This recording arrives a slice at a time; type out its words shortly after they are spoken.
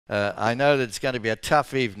I know that it's going to be a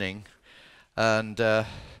tough evening, and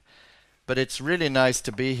but it's really nice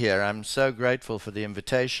to be here. I'm so grateful for the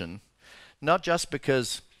invitation, not just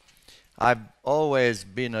because I've always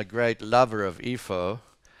been a great lover of IFO,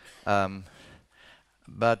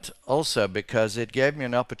 but also because it gave me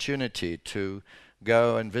an opportunity to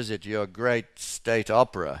go and visit your great state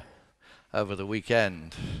opera over the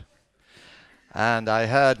weekend. And I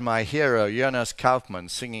heard my hero, Jonas Kaufmann,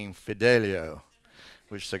 singing Fidelio,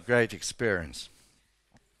 which is a great experience.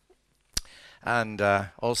 And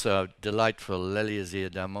also delightful L'Elisir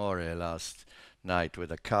d'Amore last night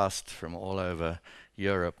with a cast from all over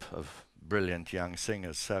Europe of brilliant young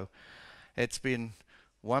singers. So it's been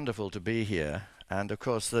wonderful to be here. And of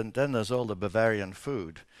course, then there's all the Bavarian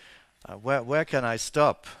food. Where can I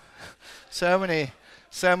stop? So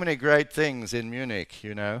many great things in Munich,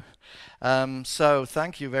 you know. So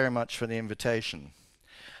thank you very much for the invitation.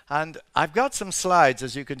 And I've got some slides,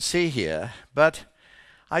 as you can see here, but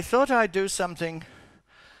I thought I'd do something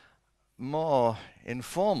more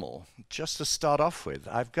informal, just to start off with.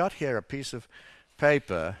 I've got here a piece of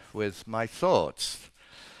paper with my thoughts.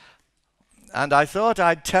 And I thought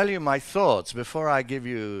I'd tell you my thoughts before I give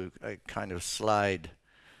you a kind of slide,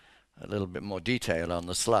 a little bit more detail on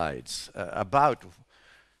the slides, about,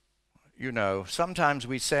 you know, sometimes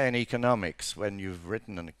we say in economics, when you've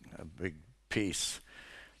written a big piece,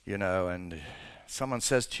 you know, and someone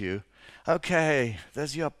says to you, okay,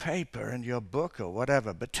 there's your paper and your book or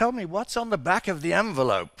whatever, but tell me what's on the back of the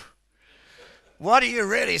envelope. What are you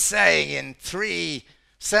really saying in 3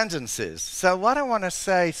 sentences? So what I want to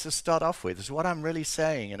say to start off with is what I'm really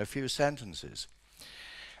saying in a few sentences.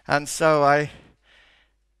 And so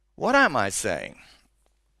what am I saying?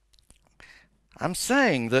 I'm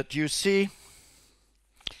saying that, you see,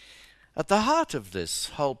 at the heart of this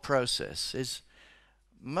whole process is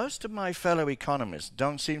most of my fellow economists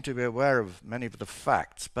don't seem to be aware of many of the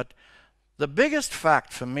facts, but the biggest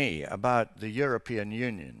fact for me about the European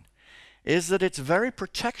Union is that it's very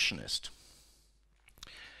protectionist.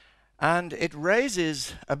 And it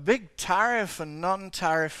raises a big tariff and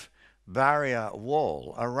non-tariff barrier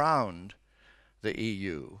wall around the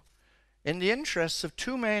EU in the interests of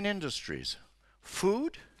 2 main industries,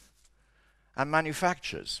 food and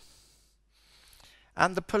manufactures.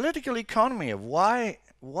 And the political economy of why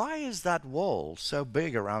is that wall so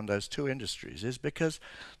big around those 2 industries is because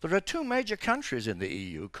there are 2 major countries in the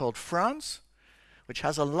EU called France, which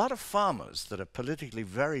has a lot of farmers that are politically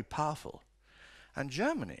very powerful, and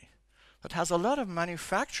Germany, that has a lot of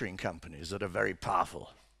manufacturing companies that are very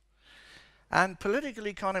powerful. And political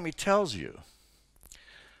economy tells you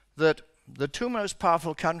that the 2 most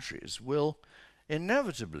powerful countries will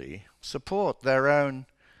inevitably support their own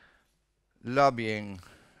lobbying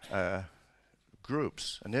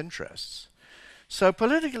groups and interests. So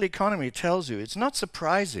political economy tells you it's not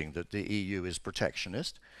surprising that the EU is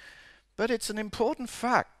protectionist, but it's an important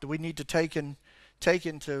fact that we need to take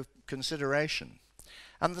into consideration.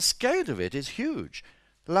 And the scale of it is huge.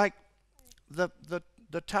 Like the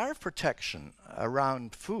tariff protection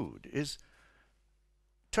around food is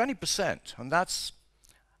 20%,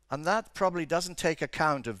 and that probably doesn't take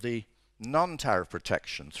account of the non-tariff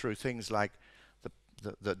protection through things like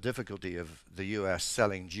the difficulty of the US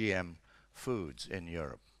selling GM foods in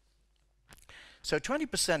Europe. So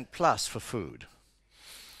 20% plus for food.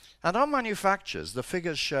 And on manufacturers, the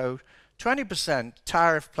figures show 20%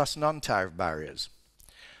 tariff plus non-tariff barriers.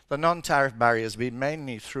 The non-tariff barriers be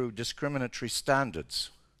mainly through discriminatory standards.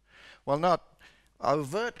 Well, not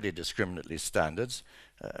overtly discriminatory standards,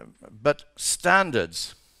 but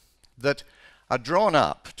standards that are drawn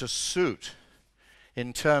up to suit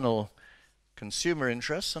internal consumer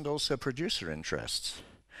interests and also producer interests.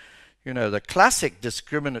 You know, the classic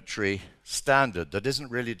discriminatory standard that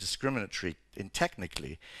isn't really discriminatory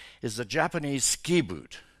technically is the Japanese ski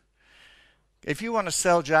boot. If you want to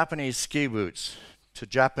sell Japanese ski boots to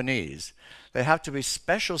Japanese, they have to be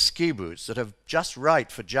special ski boots that are just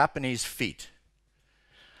right for Japanese feet.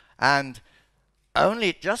 And only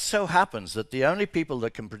it just so happens that the only people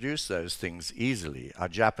that can produce those things easily are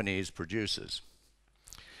Japanese producers.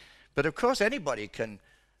 But of course anybody can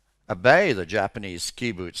obey the Japanese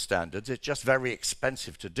ski boot standards. It's just very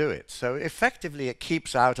expensive to do it. So effectively it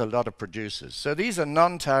keeps out a lot of producers. So these are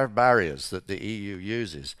non-tariff barriers that the EU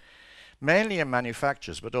uses, mainly in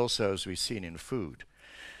manufacturers, but also as we've seen in food.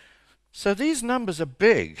 So these numbers are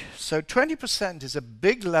big. So 20% is a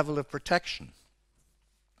big level of protection.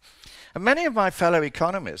 And many of my fellow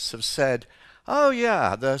economists have said, oh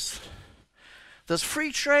yeah, there's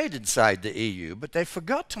free trade inside the EU, but they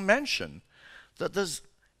forgot to mention that there's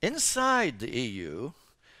inside the EU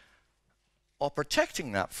or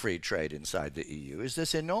protecting that free trade inside the EU is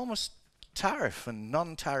this enormous tariff and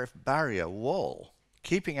non-tariff barrier wall,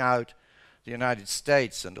 keeping out the United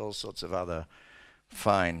States and all sorts of other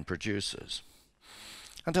fine producers.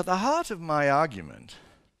 And at the heart of my argument,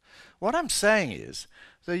 what I'm saying is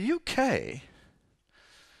the UK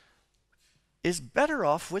is better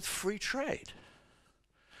off with free trade.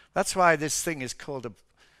 That's why this thing is called a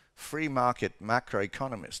free market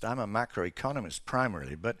macroeconomist. I'm a macroeconomist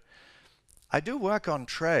primarily, but I do work on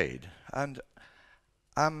trade, and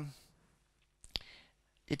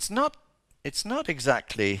it's not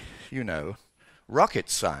exactly, you know, rocket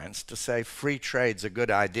science to say free trade's a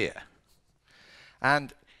good idea.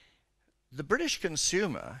 And the British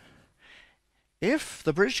consumer, if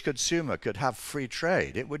the British consumer could have free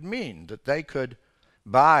trade, it would mean that they could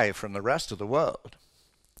buy from the rest of the world.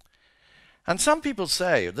 And some people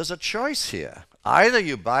say there's a choice here. Either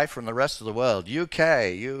you buy from the rest of the world,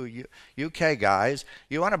 UK, you UK guys,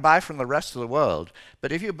 you want to buy from the rest of the world,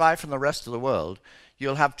 but if you buy from the rest of the world,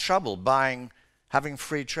 you'll have trouble having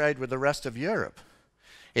free trade with the rest of Europe.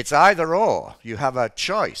 It's either or. You have a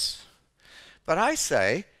choice. But I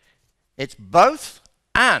say it's both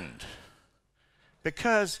and.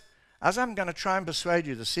 Because, as I'm going to try and persuade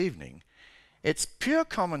you this evening, it's pure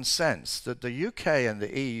common sense that the UK and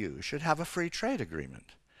the EU should have a free trade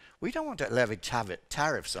agreement. We don't want to levy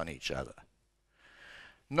tariffs on each other.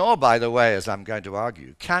 Nor, by the way, as I'm going to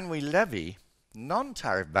argue, can we levy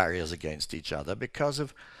non-tariff barriers against each other because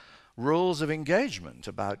of rules of engagement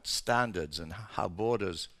about standards and how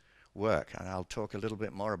borders work. And I'll talk a little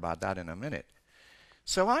bit more about that in a minute.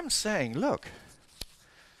 So I'm saying, look,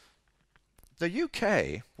 the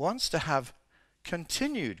UK wants to have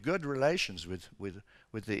continued good relations with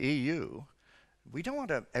the EU. We don't want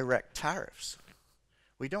to erect tariffs.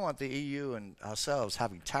 We don't want the EU and ourselves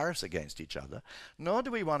having tariffs against each other, nor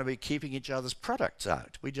do we want to be keeping each other's products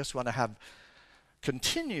out. We just want to have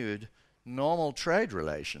continued normal trade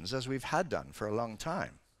relations as we've had done for a long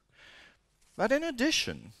time. But in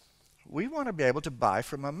addition, we want to be able to buy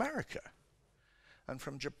from America and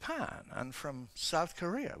from Japan and from South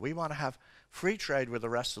Korea. We want to have free trade with the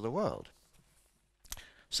rest of the world.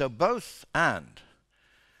 So both and.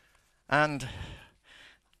 And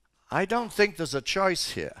I don't think there's a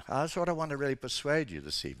choice here. That's what I want to really persuade you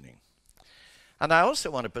this evening. And I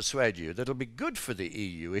also want to persuade you that it'll be good for the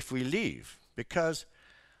EU if we leave, because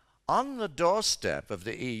on the doorstep of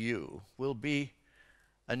the EU will be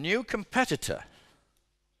a new competitor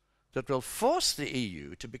that will force the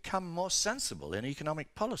EU to become more sensible in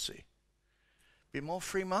economic policy, be more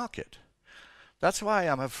free market. That's why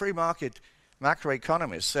I'm a free market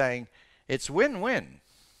macroeconomist saying it's win-win.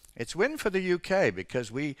 It's win for the UK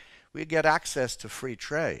because we get access to free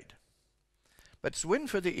trade. But it's win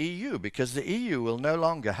for the EU because the EU will no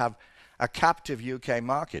longer have a captive UK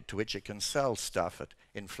market to which it can sell stuff at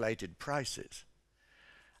inflated prices.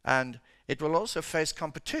 And it will also face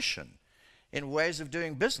competition in ways of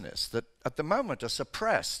doing business that at the moment are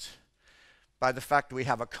suppressed by the fact that we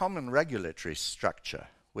have a common regulatory structure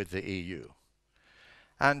with the EU.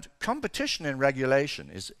 And competition in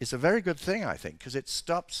regulation is a very good thing, I think, because it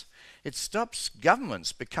stops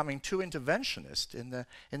governments becoming too interventionist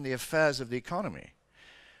in the affairs of the economy.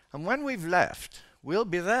 And when we've left, we'll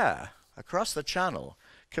be there across the channel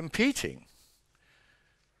competing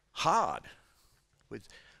hard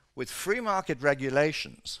with free market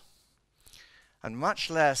regulations and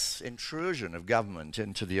much less intrusion of government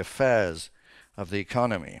into the affairs of the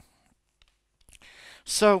economy.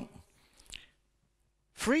 So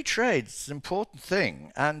free trade is an important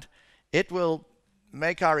thing, and it will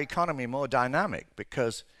make our economy more dynamic,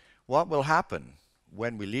 because what will happen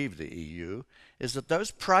when we leave the EU is that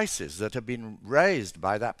those prices that have been raised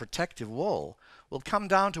by that protective wall will come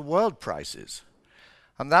down to world prices,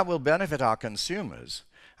 and that will benefit our consumers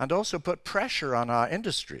and also put pressure on our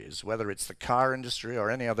industries, whether it's the car industry or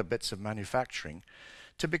any other bits of manufacturing,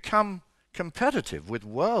 to become competitive with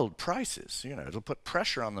world prices. You know, it'll put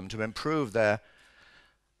pressure on them to improve their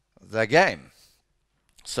game.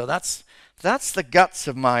 So that's the guts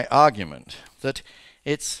of my argument, that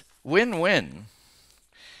it's win-win.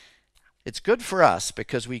 It's good for us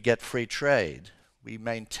because we get free trade. We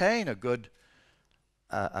maintain a good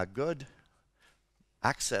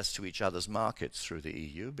access to each other's markets through the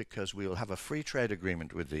EU because we will have a free trade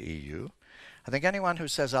agreement with the EU. I think anyone who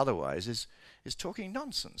says otherwise is talking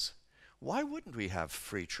nonsense. Why wouldn't we have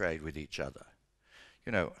free trade with each other?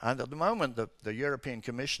 You know, and at the moment the European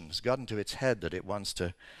Commission has got into its head that it wants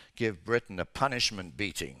to give Britain a punishment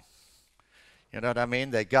beating. You know what I mean?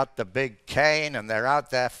 They got the big cane and they're out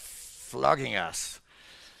there flogging us.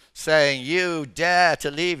 saying, "You dare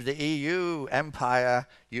to leave the EU empire,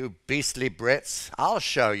 you beastly Brits. I'll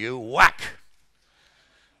show you. Whack!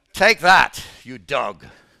 Take that, you dog."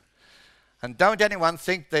 And don't anyone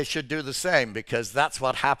think they should do the same, because that's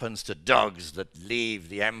what happens to dogs that leave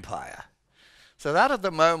the empire. So that at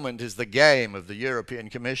the moment is the game of the European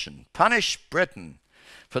Commission. Punish Britain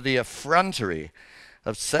for the effrontery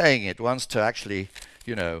of saying it wants to actually,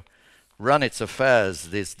 run its affairs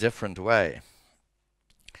this different way.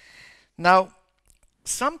 Now,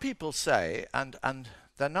 some people say, and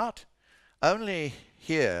they're not only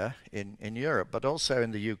here in Europe, but also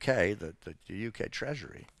in the UK, the UK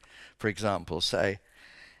Treasury, for example, say,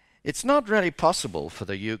 it's not really possible for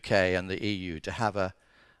the UK and the EU to have a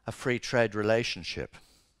free trade relationship.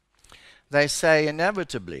 They say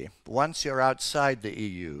inevitably, once you're outside the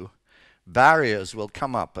EU, barriers will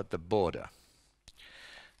come up at the border.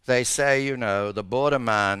 They say, the border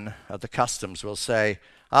man at the customs will say,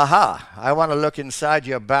 "Aha, I want to look inside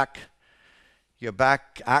your back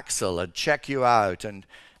axle and check you out and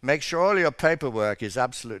make sure all your paperwork is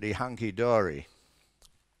absolutely hunky-dory,"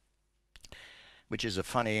 which is a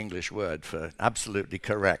funny English word for absolutely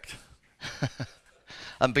correct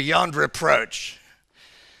and beyond reproach.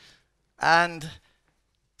 And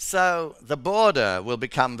so the border will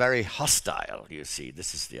become very hostile, you see.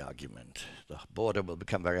 This is the argument. The border will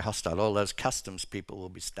become very hostile. All those customs people will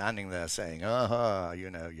be standing there saying, "Oh,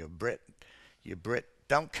 you're Brit,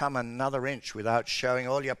 don't come another inch without showing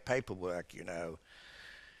all your paperwork,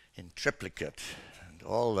 in triplicate, and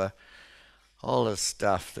all the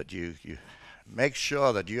stuff that you make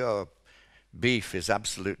sure that your beef is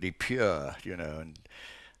absolutely pure,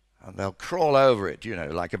 and they'll crawl over it,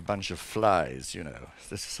 like a bunch of flies,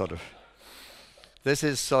 This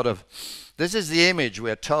is the image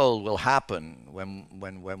we're told will happen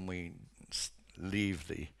when we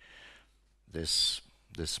leave this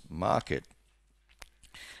market.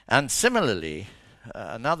 And similarly,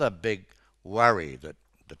 another big worry that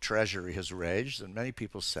the Treasury has raised, and many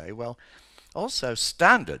people say, well, also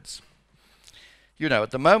standards.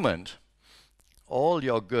 At the moment, all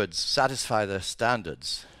your goods satisfy the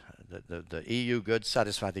standards. The EU goods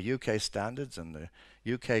satisfy the UK standards, and the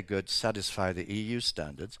UK goods satisfy the EU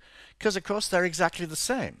standards, because of course they're exactly the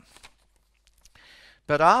same.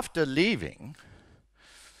 But after leaving,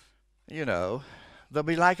 there'll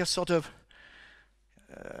be like a sort of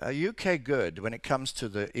a UK good, when it comes to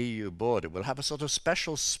the EU border, will have a sort of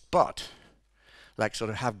special spot, like sort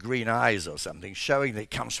of have green eyes or something, showing that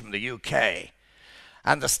it comes from the UK.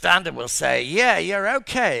 And the standard will say, "Yeah, you're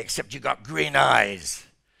okay, except you got green eyes.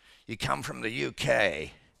 You come from the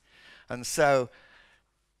UK. And so,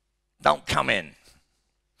 don't come in."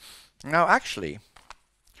 Now, actually,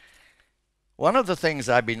 one of the things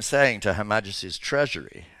I've been saying to Her Majesty's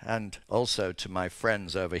Treasury, and also to my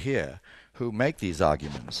friends over here who make these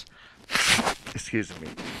arguments, excuse me,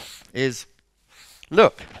 is,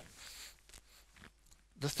 look,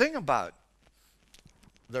 the thing about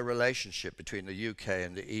the relationship between the UK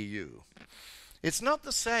and the EU, it's not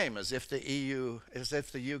the same as if the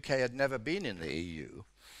UK had never been in the EU.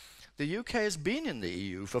 The UK has been in the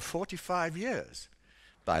EU for 45 years,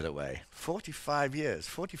 by the way. 45 years.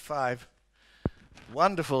 45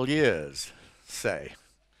 wonderful years, say.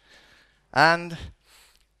 And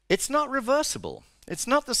it's not reversible. It's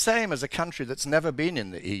not the same as a country that's never been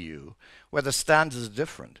in the EU, where the standards are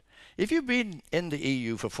different. If you've been in the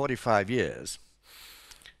EU for 45 years,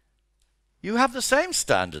 you have the same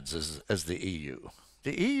standards as the EU.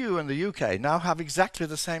 The EU and the UK now have exactly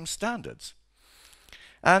the same standards.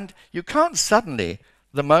 And you can't suddenly,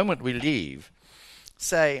 the moment we leave,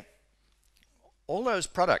 say, all those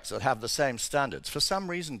products that have the same standards for some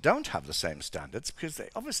reason don't have the same standards, because they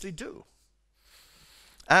obviously do.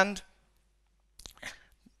 And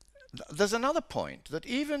there's another point, that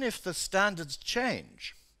even if the standards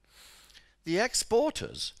change, the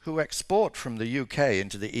exporters who export from the UK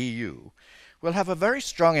into the EU will have a very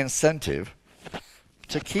strong incentive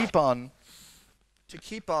to keep on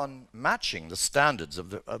matching the standards of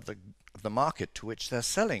the market to which they're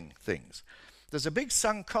selling things. There's a big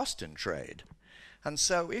sunk cost in trade. And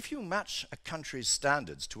so if you match a country's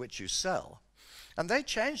standards to which you sell, and they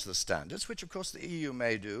change the standards, which of course the EU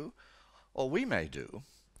may do, or we may do,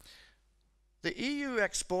 the EU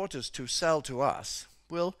exporters to sell to us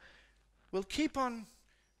will keep on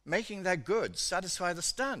making their goods satisfy the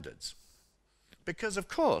standards. Because of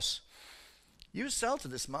course, you sell to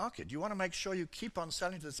this market, you want to make sure you keep on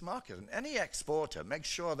selling to this market, and any exporter makes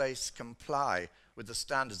sure they comply with the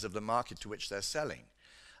standards of the market to which they're selling.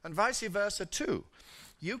 And vice versa too.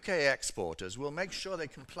 UK exporters will make sure they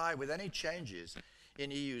comply with any changes in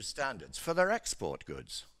EU standards for their export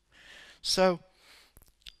goods. So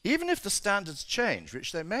even if the standards change,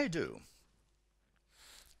 which they may do,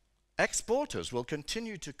 exporters will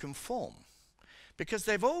continue to conform because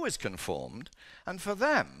they've always conformed, and for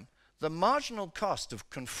them, the marginal cost of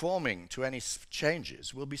conforming to any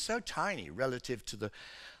changes will be so tiny relative to the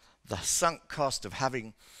sunk cost of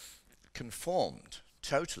having conformed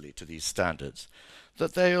totally to these standards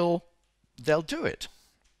that they'll do it.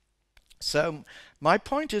 So my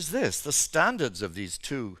point is this: the standards of these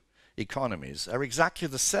two economies are exactly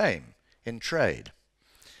the same in trade.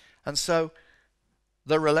 And so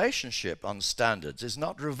the relationship on standards is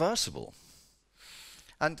not reversible.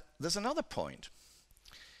 And there's another point.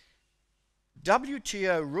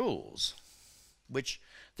 WTO rules, which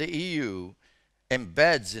the EU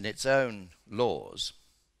embeds in its own laws,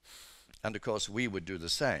 and of course we would do the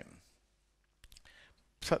same,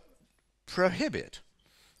 prohibit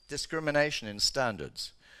discrimination in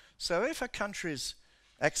standards. So if a country's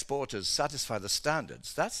exporters satisfy the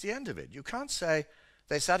standards, that's the end of it. You can't say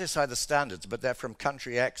they satisfy the standards, but they're from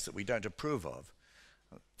country X that we don't approve of.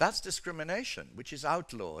 That's discrimination, which is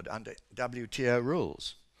outlawed under WTO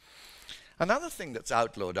rules. Another thing that's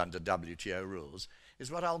outlawed under WTO rules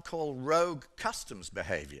is what I'll call rogue customs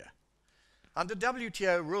behavior. Under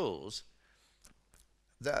WTO rules,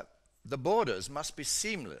 the borders must be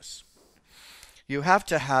seamless. You have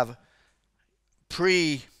to have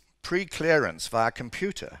pre-clearance via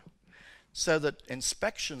computer so that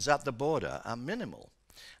inspections at the border are minimal.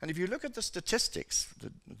 And if you look at the statistics,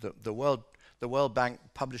 the World Bank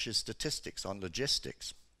publishes statistics on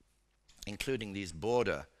logistics, including these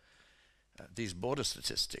border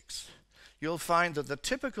statistics. You'll find that the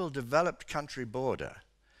typical developed country border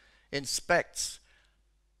inspects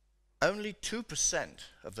only 2%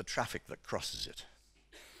 of the traffic that crosses it.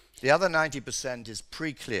 The other 90% is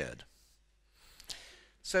pre-cleared.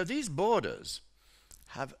 So these borders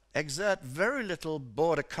exert very little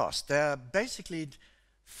border cost. They're basically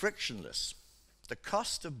frictionless. The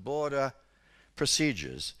cost of border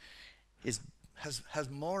procedures has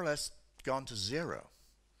more or less gone to zero.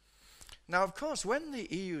 Now, of course, when the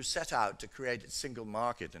EU set out to create its single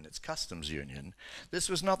market and its customs union, this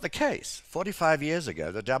was not the case. 45 years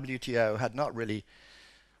ago, the WTO had not really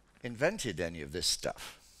invented any of this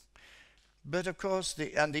stuff. But of course,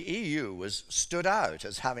 the EU stood out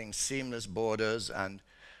as having seamless borders and,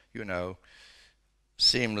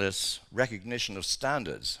 seamless recognition of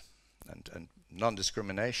standards and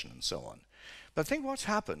non-discrimination and so on. But I think what's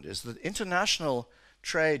happened is that the international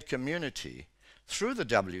trade community, through the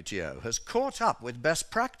WTO, has caught up with best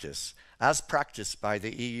practice as practiced by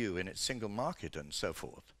the EU in its single market and so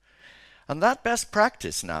forth. And that best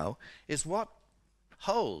practice now is what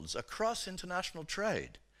holds across international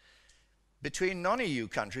trade between non-EU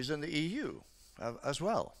countries and the EU as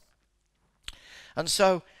well. And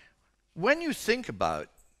so when you think about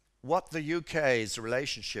what the UK's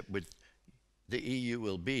relationship with the EU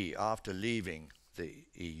will be after leaving the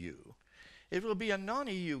EU, it will be a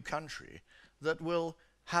non-EU country that will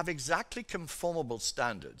have exactly conformable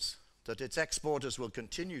standards that its exporters will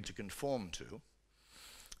continue to conform to,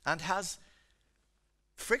 and has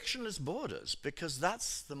frictionless borders, because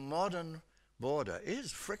that's the modern border,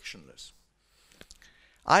 is frictionless.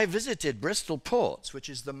 I visited Bristol ports, which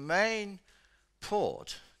is the main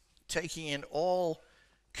port taking in all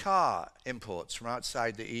car imports from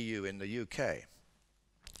outside the EU in the UK.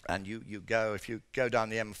 And if you go down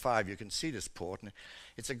the M5, you can see this port, and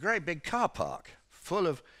it's a great big car park full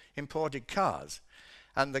of imported cars.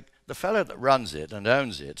 And the fellow that runs it and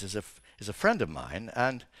owns it is a friend of mine,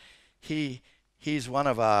 and he's one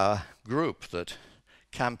of our group that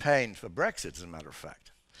campaigned for Brexit, as a matter of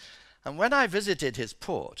fact. And when I visited his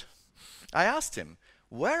port, I asked him,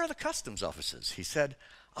 where are the customs officers? He said,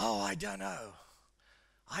 oh, I don't know.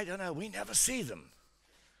 We never see them.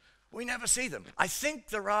 We never see them. I think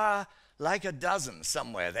there are like a dozen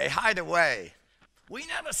somewhere. They hide away. We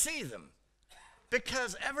never see them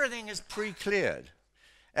because everything is pre-cleared.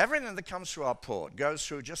 Everything that comes through our port goes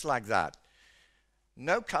through just like that.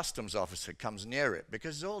 No customs officer comes near it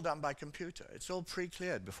because it's all done by computer. It's all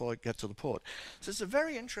pre-cleared before it gets to the port. So it's a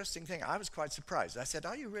very interesting thing. I was quite surprised. I said,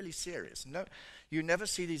 are you really serious? No, you never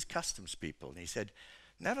see these customs people. And he said,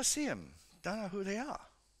 never see them. Don't know who they are.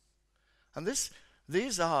 And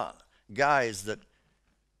these are guys that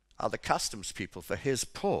are the customs people for his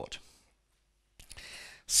port.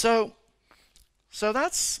 So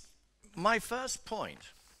that's my first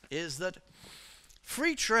point, is that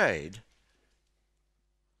free trade,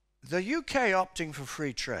 the UK opting for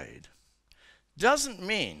free trade, doesn't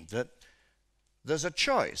mean that there's a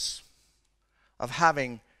choice of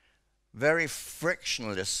having very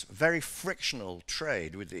frictional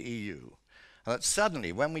trade with the EU And that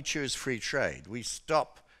suddenly, when we choose free trade, we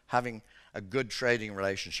stop having a good trading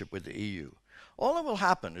relationship with the EU. All that will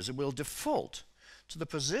happen is it will default to the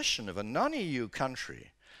position of a non-EU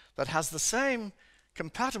country that has the same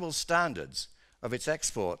compatible standards of its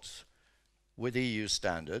exports with EU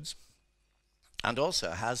standards, and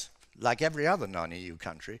also has, like every other non-EU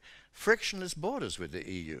country, frictionless borders with the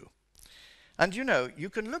EU. And you know, you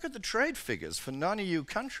can look at the trade figures for non-EU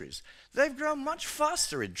countries. They've grown much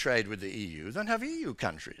faster in trade with the EU than have EU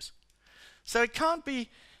countries. So it can't be,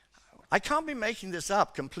 I can't be making this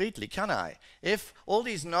up completely, can I? If all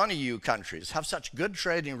these non-EU countries have such good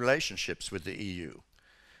trading relationships with the EU,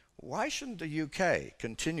 why shouldn't the UK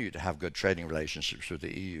continue to have good trading relationships with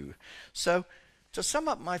the EU? So, to sum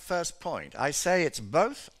up my first point, I say it's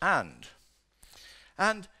both and.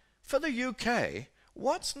 And for the UK,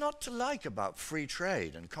 what's not to like about free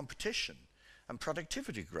trade and competition and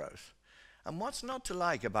productivity growth? And what's not to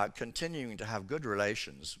like about continuing to have good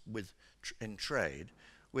relations in trade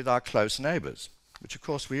with our close neighbours, which of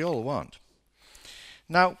course we all want?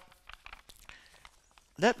 Now,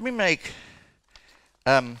 let me make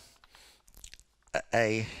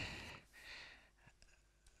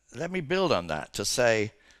let me build on that to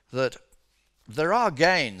say that there are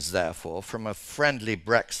gains, therefore, from a friendly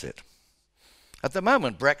Brexit. At the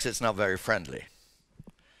moment, Brexit's not very friendly.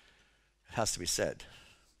 It has to be said.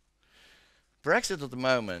 Brexit at the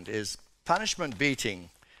moment is punishment beating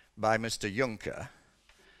by Mr. Juncker.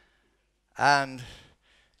 And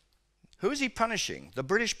who is he punishing? The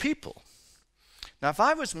British people. Now, if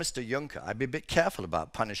I was Mr. Juncker, I'd be a bit careful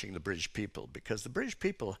about punishing the British people, because the British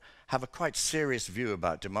people have a quite serious view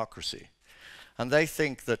about democracy. And they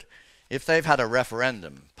think that if they've had a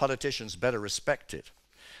referendum, politicians better respect it.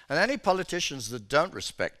 And any politicians that don't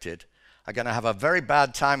respect it are going to have a very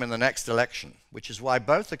bad time in the next election, which is why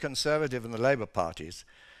both the Conservative and the Labour parties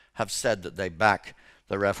have said that they back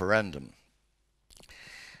the referendum.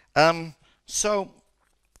 So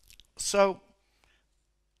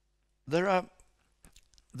there are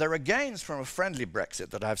gains from a friendly Brexit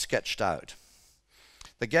that I've sketched out.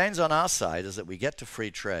 The gains on our side is that we get to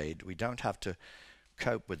free trade. We don't have to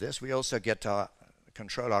cope with this. We also get to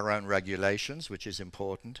control our own regulations, which is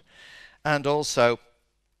important. And also,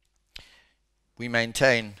 we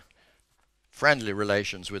maintain friendly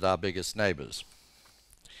relations with our biggest neighbours.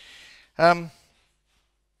 But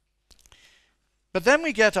then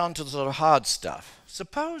we get on to the sort of hard stuff.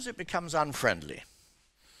 Suppose it becomes unfriendly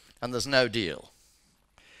and there's no deal.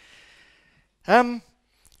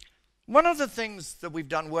 One of the things that we've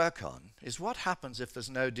done work on is what happens if there's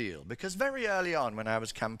no deal. Because very early on, when I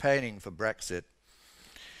was campaigning for Brexit,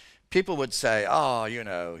 people would say, oh, you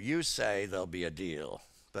know, you say there'll be a deal.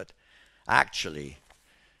 But actually,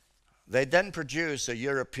 they'd then produce a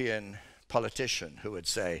European politician who would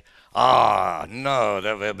say, ah, no,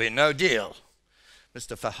 there will be no deal.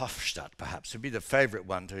 Mr. Verhofstadt, perhaps, would be the favorite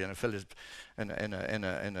one to in a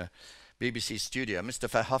BBC studio. Mr.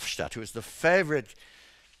 Verhofstadt, who is the favorite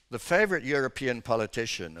European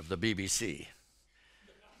politician of the BBC,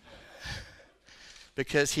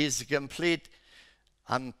 because he's a complete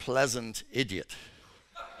unpleasant idiot.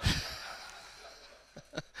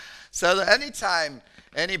 So that any time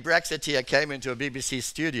any Brexiteer came into a BBC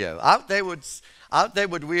studio, out they would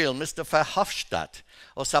wheel Mr. Verhofstadt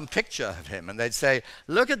or some picture of him, and they'd say,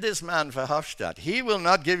 look at this man Verhofstadt, he will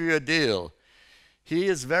not give you a deal. He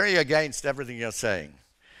is very against everything you're saying.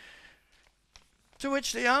 To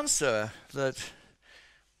which the answer that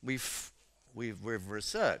we've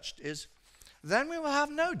researched is, then we will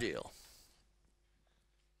have no deal.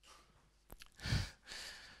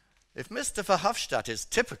 If Mr. Verhofstadt is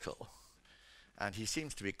typical, and he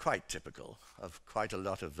seems to be quite typical of quite a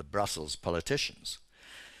lot of the Brussels politicians,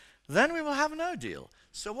 then we will have no deal.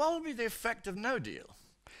 So what will be the effect of no deal?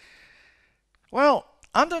 Well,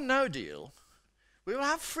 under no deal, we will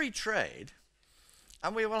have free trade,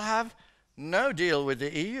 and we will have no deal with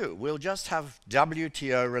the EU. We'll just have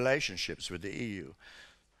WTO relationships with the EU.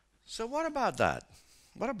 So what about that?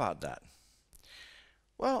 What about that?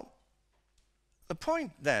 Well, the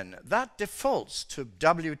point then, that defaults to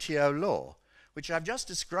WTO law, which I've just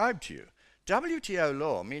described to you. WTO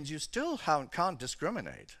law means you still can't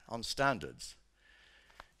discriminate on standards.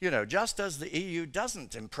 You know, just as the EU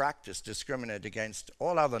doesn't in practice discriminate against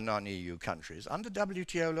all other non-EU countries, under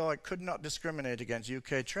WTO law it could not discriminate against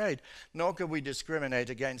UK trade, nor could we discriminate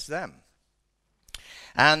against them.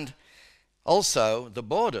 And also the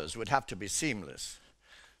borders would have to be seamless.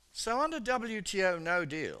 So under WTO no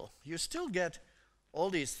deal, you still get all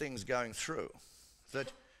these things going through,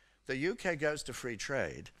 that the UK goes to free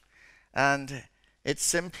trade, and it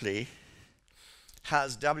simply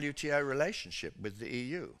has WTO relationship with the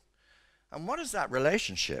EU. And what is that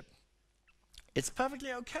relationship? It's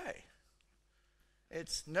perfectly okay.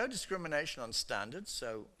 It's no discrimination on standards,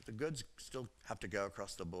 so the goods still have to go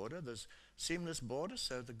across the border. There's seamless border,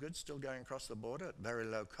 so the goods still going across the border at very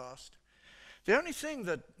low cost. The only thing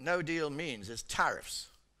that no deal means is tariffs.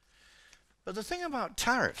 But the thing about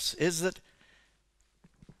tariffs is that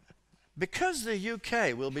because the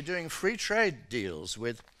UK will be doing free trade deals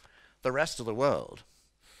with the rest of the world,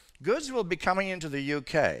 goods will be coming into the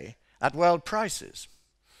UK at world prices.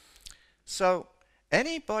 So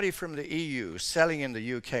anybody from the EU selling in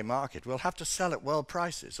the UK market will have to sell at world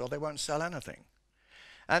prices or they won't sell anything.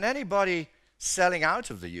 And anybody selling out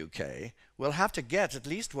of the UK will have to get at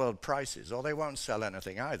least world prices or they won't sell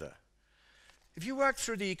anything either. If you work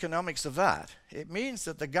through the economics of that, it means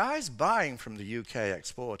that the guys buying from the UK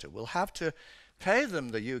exporter will have to pay them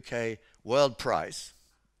the UK world price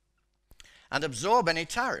and absorb any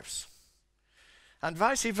tariffs. And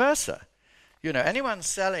vice versa. You know, anyone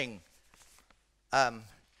selling from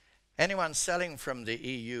the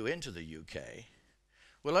EU into the UK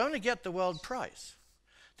will only get the world price.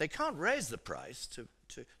 They can't raise the price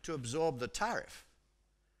to absorb the tariff.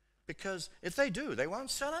 Because if they do, they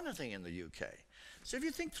won't sell anything in the UK. So if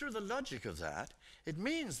you think through the logic of that, it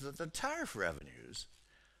means that the tariff revenues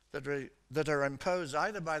that are imposed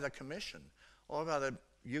either by the Commission or by the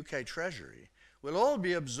UK Treasury will all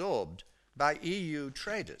be absorbed by EU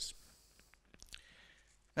traders.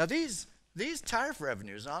 Now these tariff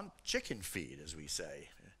revenues aren't chicken feed, as we say.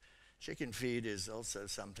 Chicken feed is also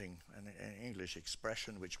something, an English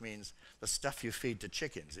expression, which means the stuff you feed to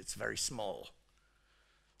chickens. It's very small.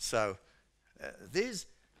 So the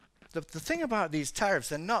thing about these tariffs,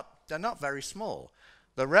 they're not very small.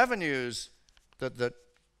 The revenues that the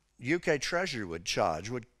UK Treasury would charge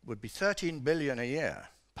would be 13 billion a year,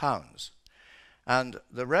 pounds. And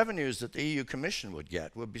the revenues that the EU Commission would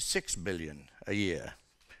get would be 6 billion a year,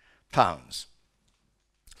 pounds.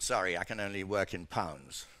 Sorry, I can only work in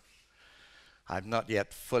pounds. I'm not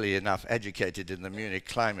yet fully enough educated in the Munich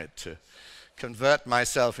climate to convert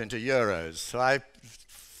myself into euros. So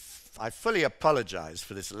I fully apologize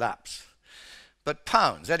for this lapse. But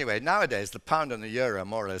pounds, anyway, nowadays the pound and the euro are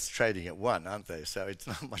more or less trading at one, aren't they? So it's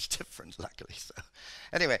not much different, luckily. So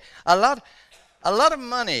anyway, a lot of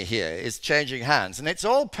money here is changing hands, and it's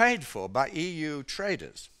all paid for by EU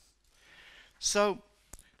traders. So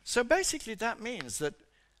basically that means that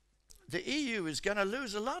the EU is going to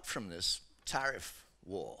lose a lot from this tariff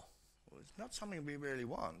war. Well, it's not something we really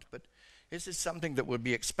want, but this is something that would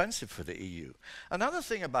be expensive for the EU. Another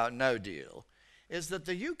thing about no deal is that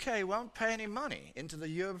the UK won't pay any money into the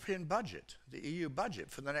European budget, the EU budget,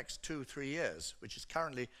 for the next 2-3 years, which is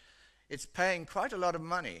currently, it's paying quite a lot of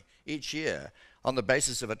money each year on the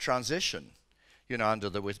basis of a transition, you know, under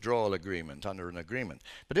the withdrawal agreement, under an agreement.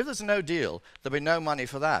 But if there's no deal, there'll be no money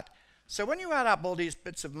for that. So when you add up all these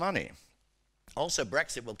bits of money, also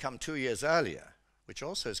Brexit will come 2 years earlier, which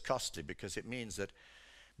also is costly because it means that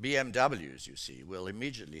BMWs, you see, will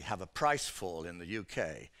immediately have a price fall in the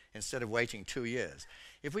UK instead of waiting 2 years.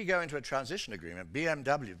 If we go into a transition agreement,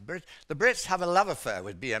 BMW, the Brits have a love affair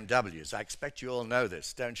with BMWs. I expect you all know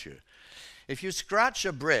this, don't you? If you scratch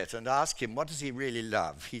a Brit and ask him what does he really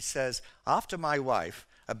love, he says, after my wife,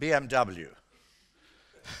 a BMW.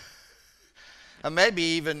 And maybe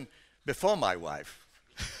even before my wife.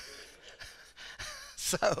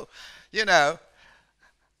 So, you know,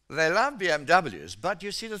 they love BMWs, but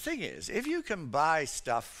you see the thing is, if you can buy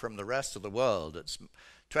stuff from the rest of the world that's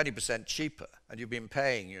 20% cheaper, and you've been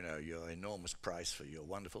paying, you know, your enormous price for your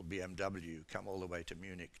wonderful BMW you come all the way to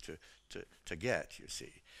Munich to get, you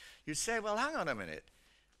see. You say, well, hang on a minute,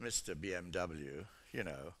 Mr. BMW, you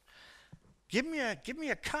know, give me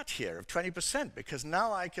a cut here of 20% because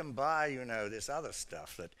now I can buy, you know, this other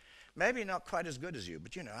stuff that maybe not quite as good as you,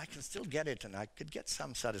 but, you know, I can still get it and I could get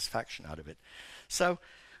some satisfaction out of it. So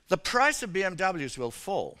the price of BMWs will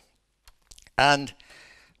fall. And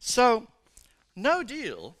so no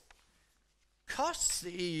deal costs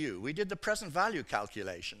the EU. We did the present value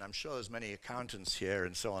calculation. I'm sure there's many accountants here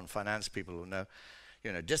and so on, finance people who know,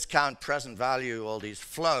 you know, discount present value, all these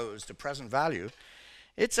flows to present value.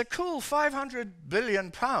 It's a cool 500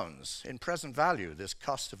 billion pounds in present value, this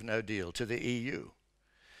cost of no deal to the EU.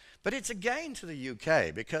 But it's a gain to the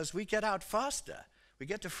UK because we get out faster. We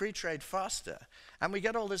get to free trade faster. And we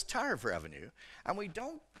get all this tariff revenue. And we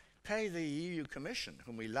don't pay the EU Commission,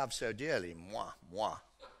 whom we love so dearly, moi.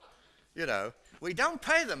 You know, we don't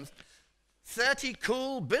pay them 30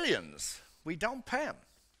 cool billions. We don't pay them.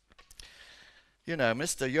 You know,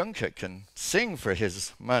 Mr. Juncker can sing for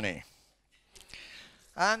his money.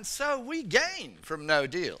 And so we gain from no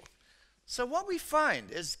deal. So what we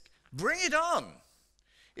find is, bring it on.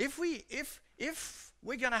 If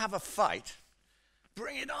we're going to have a fight,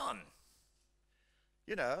 bring it on.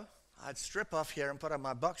 You know, I'd strip off here and put on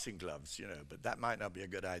my boxing gloves, you know, but that might not be a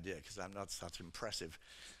good idea because I'm not such an impressive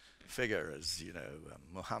figure as, you know,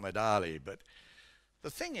 Muhammad Ali. But the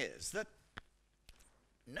thing is that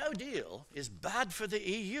no deal is bad for the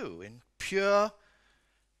EU in pure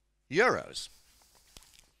euros.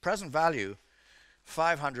 Present value,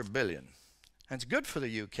 500 billion. And it's good for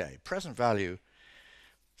the UK. Present value,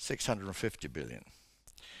 650 billion.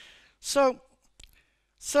 So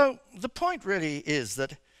the point really is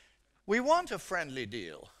that we want a friendly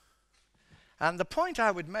deal. And the point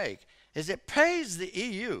I would make is it pays the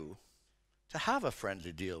EU to have a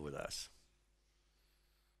friendly deal with us.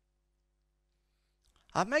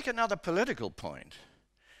 I'll make another political point.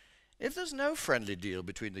 If there's no friendly deal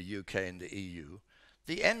between the UK and the EU,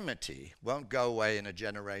 the enmity won't go away in a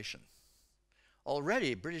generation.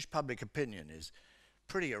 Already, British public opinion is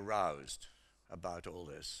pretty aroused about all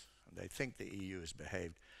this. And they think the EU has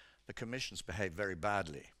behaved, the Commission's behaved very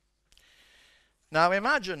badly. Now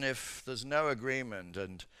imagine if there's no agreement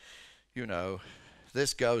and, you know,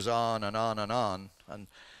 this goes on and on and on, and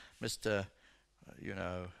Mr.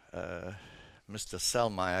 Mr.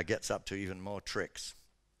 Selmayr gets up to even more tricks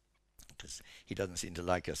because he doesn't seem to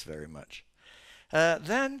like us very much.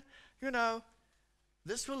 Then, you know,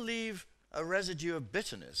 this will leave a residue of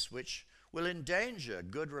bitterness which will endanger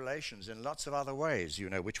good relations in lots of other ways, you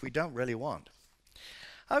know, which we don't really want.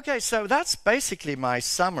 Okay, so that's basically my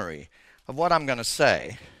summary of what I'm going to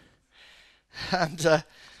say. And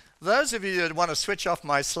those of you that want to switch off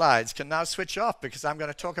my slides can now switch off because I'm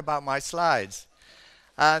going to talk about my slides.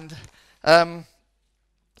 And I'll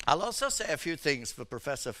also say a few things for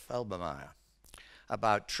Professor Felbermayr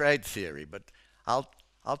about trade theory, but I'll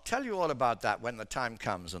tell you all about that when the time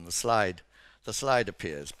comes and the slide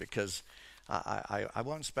appears, because I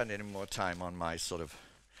won't spend any more time on my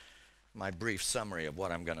my brief summary of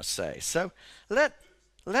what I'm going to say. So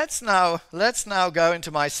let's now go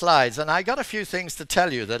into my slides, and I got a few things to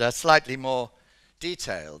tell you that are slightly more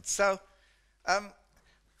detailed. So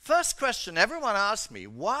first question, everyone asks me,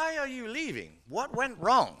 why are you leaving? What went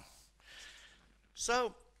wrong?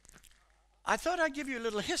 So I thought I'd give you a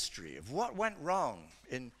little history of what went wrong.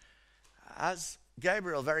 As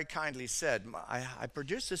Gabriel very kindly said, I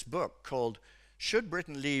produced this book called Should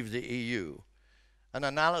Britain Leave the EU? An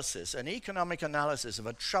economic analysis of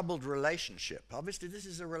a troubled relationship. Obviously, this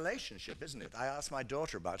is a relationship, isn't it? I asked my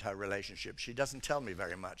daughter about her relationship. She doesn't tell me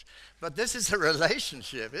very much. But this is a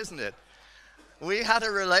relationship, isn't it? We had a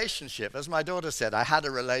relationship. As my daughter said, I had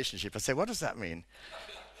a relationship. I said, what does that mean?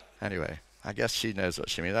 Anyway, I guess she knows what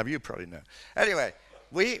she means. You probably know. Anyway,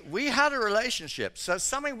 we had a relationship, so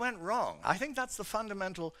something went wrong. I think that's the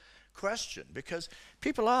fundamental question, because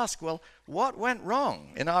people ask, well, what went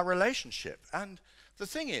wrong in our relationship? And the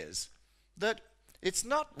thing is that it's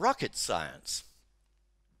not rocket science.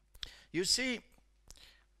 You see,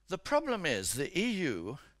 the problem is the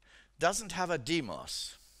EU doesn't have a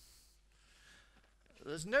demos.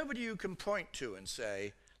 There's nobody you can point to and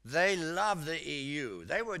say, they love the EU.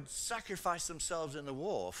 They would sacrifice themselves in the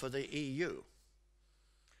war for the EU.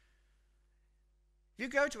 You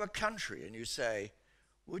go to a country and you say,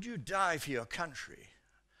 would you die for your country?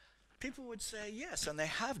 People would say yes, and they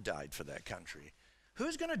have died for their country.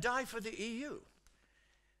 Who's going to die for the EU?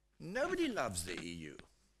 Nobody loves the EU.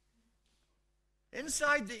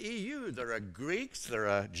 Inside the EU, there are Greeks, there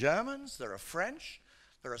are Germans, there are French,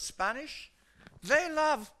 there are Spanish. They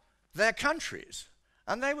love their countries,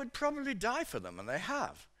 and they would probably die for them, and they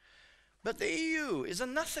have. But the EU is a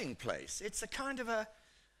nothing place. It's a kind of a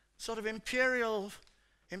sort of imperial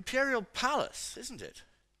palace, isn't it?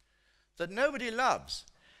 That nobody loves.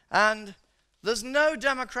 And there's no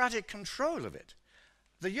democratic control of it.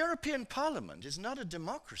 The European Parliament is not a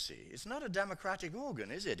democracy. It's not a democratic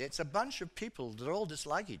organ, is it? It's a bunch of people that all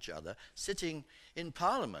dislike each other, sitting in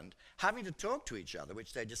Parliament, having to talk to each other,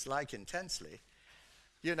 which they dislike intensely,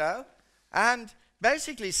 you know, and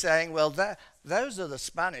basically saying, well, those are the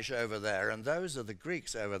Spanish over there, and those are the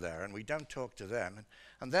Greeks over there, and we don't talk to them,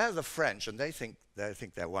 and they're the French, and they think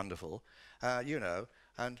they're wonderful, you know,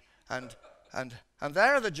 and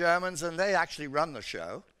they're the Germans, and they actually run the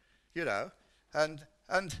show, you know, and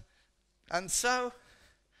so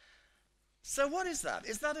what is that?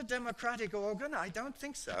 Is that a democratic organ? I don't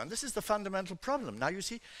think so. And this is the fundamental problem. Now, you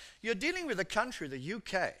see, you're dealing with a country, the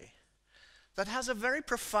UK, that has a very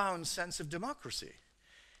profound sense of democracy.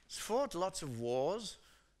 It's fought lots of wars.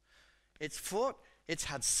 It's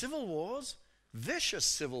had civil wars, vicious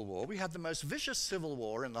civil war. We had the most vicious civil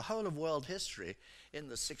war in the whole of world history in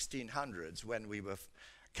the 1600s, when we were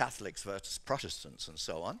Catholics versus Protestants and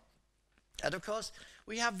so on. And of course,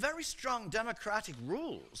 we have very strong democratic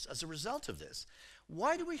rules as a result of this.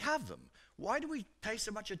 Why do we have them? Why do we pay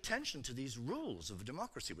so much attention to these rules of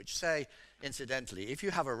democracy, which say, incidentally, if you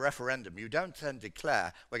have a referendum, you don't then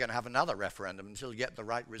declare, we're going to have another referendum until you get the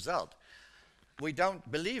right result. We don't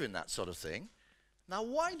believe in that sort of thing. Now,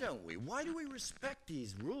 why don't we? Why do we respect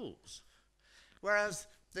these rules? Whereas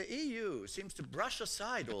the EU seems to brush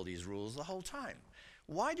aside all these rules the whole time.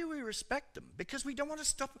 Why do we respect them? Because we don't want to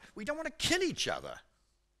stop, we don't want to kill each other.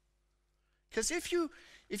 Because if you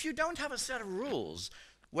don't have a set of rules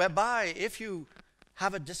whereby if you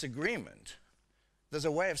have a disagreement, there's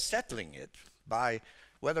a way of settling it by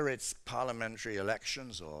whether it's parliamentary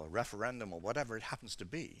elections or referendum or whatever it happens to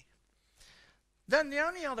be, then the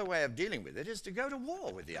only other way of dealing with it is to go to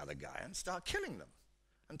war with the other guy and start killing them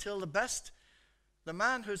until the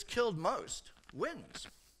man who's killed most wins.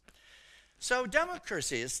 So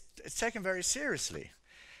democracy is taken very seriously.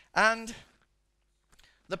 And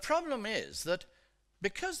the problem is that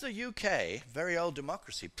because the UK, very old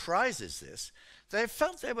democracy, prizes this, they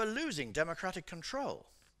felt they were losing democratic control.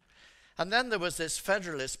 And then there was this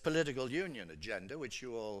federalist political union agenda, which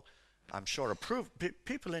you all, I'm sure, approve.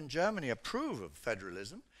 People in Germany approve of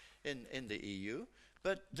federalism in the EU,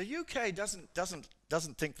 but the UK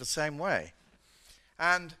doesn't think the same way.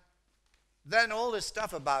 And then all this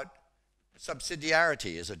stuff about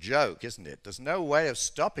subsidiarity is a joke, isn't it? There's no way of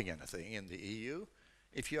stopping anything in the EU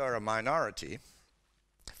if you're a minority.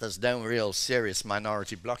 There's no real serious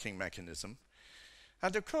minority blocking mechanism.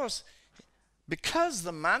 And of course, because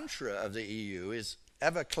the mantra of the EU is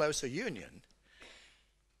ever closer union,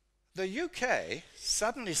 the UK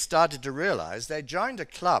suddenly started to realize they joined a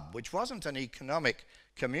club which wasn't an economic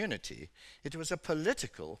community, it was a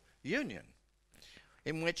political union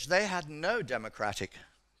in which they had no democratic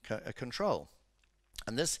control.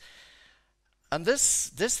 And this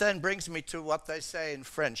then brings me to what they say in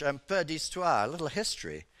French, un peu d'histoire, a little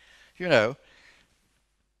history. You know,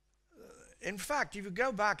 in fact, if you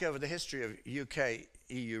go back over the history of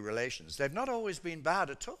UK-EU relations, they've not always been bad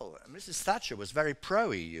at all. Mrs. Thatcher was very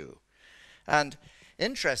pro-EU. And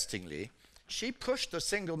interestingly, she pushed the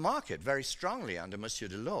single market very strongly under Monsieur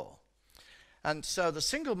Delors. And so the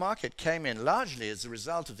single market came in largely as a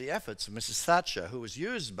result of the efforts of Mrs. Thatcher, who was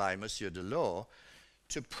used by Monsieur Delors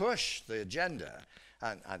to push the agenda,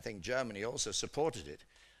 and I think Germany also supported it,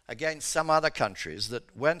 against some other countries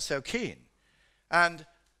that weren't so keen. And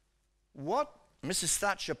what Mrs.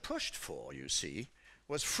 Thatcher pushed for, you see,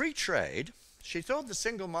 was free trade. She thought the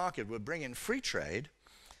single market would bring in free trade,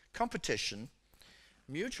 competition,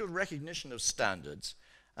 mutual recognition of standards,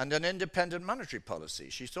 and an independent monetary policy.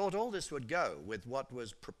 She thought all this would go with what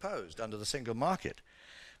was proposed under the single market.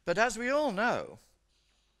 But as we all know,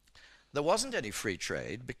 there wasn't any free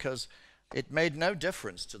trade because it made no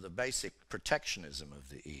difference to the basic protectionism of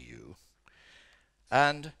the EU.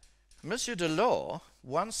 And Monsieur Delors,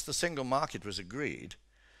 once the single market was agreed,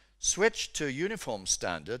 switched to uniform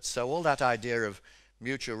standards, so all that idea of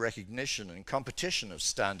mutual recognition and competition of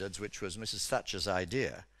standards, which was Mrs. Thatcher's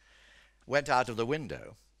idea, went out of the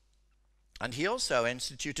window. And he also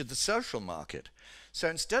instituted the social market. So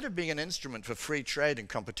instead of being an instrument for free trade and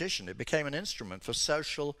competition, it became an instrument for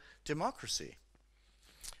social democracy,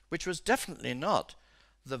 which was definitely not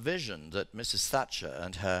the vision that Mrs. Thatcher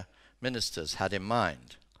and her ministers had in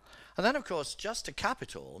mind. And then, of course, just to cap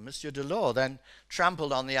it all, Monsieur Delors then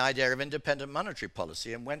trampled on the idea of independent monetary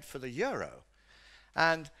policy and went for the euro.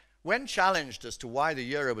 And when challenged as to why the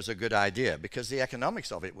euro was a good idea, because the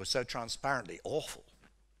economics of it was so transparently awful,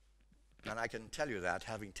 and I can tell you that,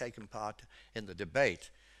 having taken part in the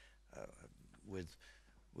debate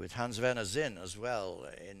with Hans-Werner Sinn as well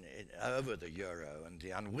over the euro and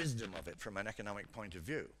the unwisdom of it from an economic point of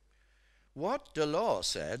view. What Delors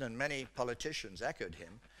said, and many politicians echoed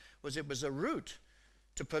him, was it was a route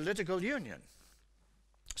to political union.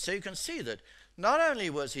 So you can see that not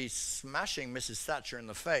only was he smashing Mrs. Thatcher in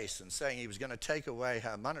the face and saying he was going to take away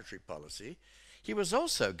her monetary policy, he was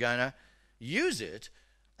also going to use it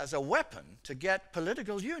as a weapon to get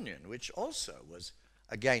political union, which also was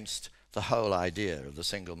against the whole idea of the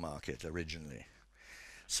single market originally.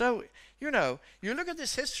 So, you know, you look at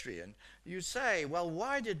this history and you say, well,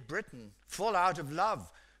 why did Britain fall out of love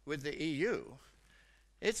with the EU?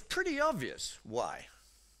 It's pretty obvious why.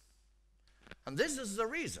 And this is the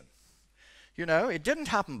reason. You know, it didn't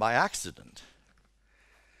happen by accident.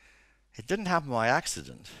 It didn't happen by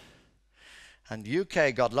accident. And the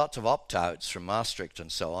UK got lots of opt-outs from Maastricht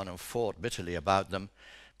and so on and fought bitterly about them.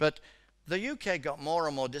 But the UK got more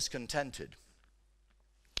and more discontented.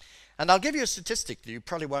 And I'll give you a statistic that you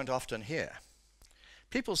probably won't often hear.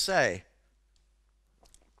 People say,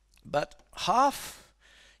 but half,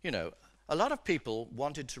 a lot of people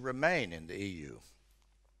wanted to remain in the EU.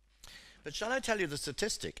 But shall I tell you the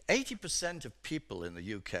statistic? 80% of people in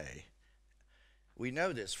the UK, we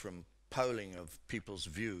know this from polling of people's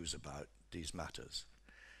views about these matters.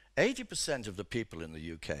 80% of the people in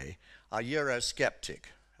the UK are Eurosceptic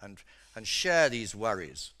and share these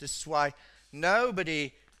worries. This is why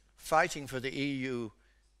nobody fighting for the EU,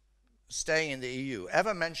 staying in the EU,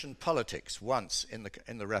 ever mentioned politics once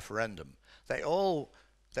in the referendum. They all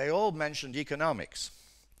mentioned economics.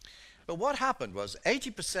 But what happened was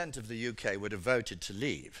 80% of the UK would have voted to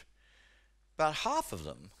leave, but half of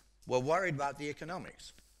them were worried about the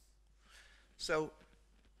economics. So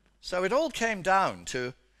it all came down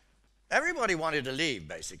to everybody wanted to leave,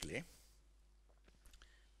 basically,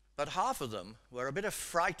 but half of them were a bit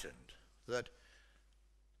frightened that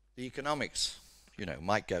the economics,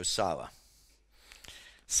 might go sour.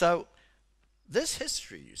 So this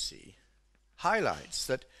history, you see, highlights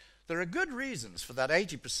that there are good reasons for that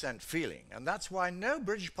 80% feeling, and that's why no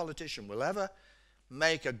British politician will ever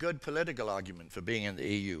make a good political argument for being in the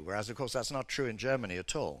EU, whereas, of course, that's not true in Germany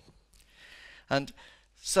at all. And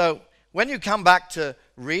so when you come back to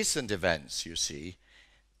recent events, you see,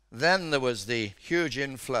 then there was the huge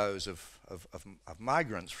inflows of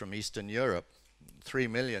migrants from Eastern Europe, 3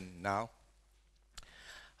 million now,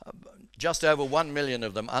 just over 1 million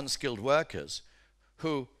of them unskilled workers,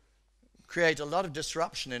 who create a lot of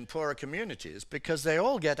disruption in poorer communities because they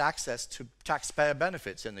all get access to taxpayer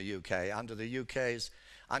benefits in the UK under the UK's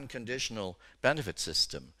unconditional benefit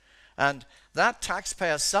system. And that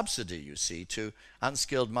taxpayer subsidy, you see, to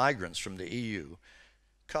unskilled migrants from the EU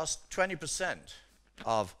costs 20%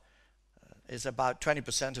 is about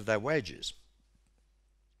 20% of their wages.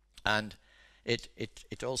 And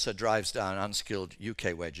it also drives down unskilled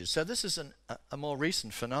UK wages. So this is a more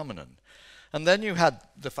recent phenomenon. And then you had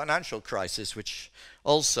the financial crisis, which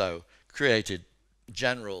also created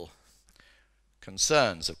general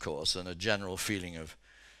concerns, of course, and a general feeling of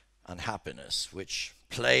unhappiness, which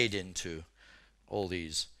played into all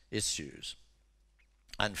these issues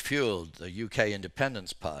and fueled the UK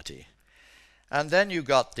Independence Party. And then you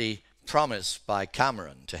got the promise by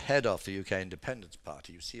Cameron to head off the UK Independence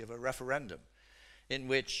Party, you see, of a referendum in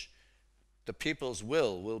which the people's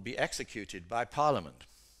will be executed by Parliament.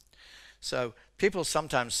 So people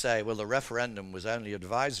sometimes say, well, the referendum was only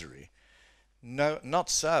advisory. No, not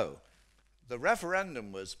so. The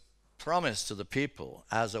referendum was promised to the people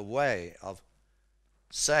as a way of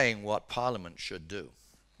saying what Parliament should do.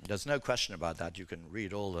 There's no question about that. You can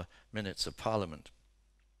read all the minutes of Parliament.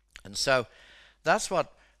 And so that's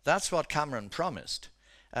what Cameron promised.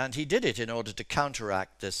 And he did it in order to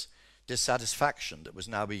counteract this dissatisfaction that was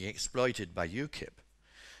now being exploited by UKIP.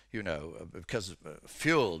 Because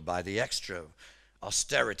fueled by the extra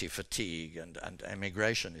austerity fatigue and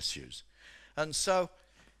immigration issues. And so,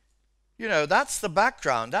 that's the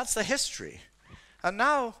background, that's the history. And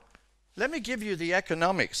now, let me give you the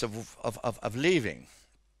economics of leaving.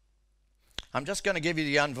 I'm just going to give you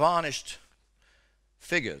the unvarnished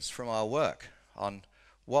figures from our work on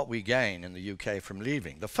what we gain in the UK from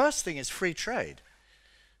leaving. The first thing is free trade,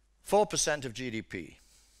 4% of GDP.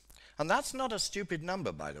 And that's not a stupid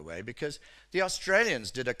number, by the way, because the Australians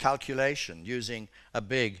did a calculation using a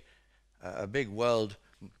big world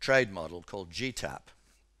trade model called GTAP,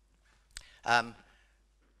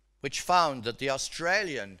 which found that the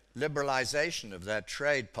Australian liberalization of their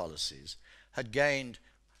trade policies had gained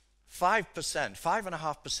 5%,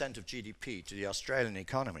 5.5% of GDP to the Australian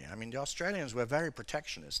economy. I mean, the Australians were very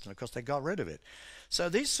protectionist, and of course they got rid of it. So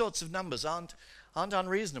these sorts of numbers aren't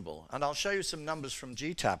unreasonable, and I'll show you some numbers from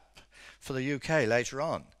GTAP for the UK later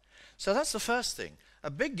on. So that's the first thing, a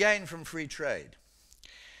big gain from free trade.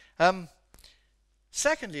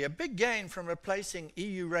 Secondly, a big gain from replacing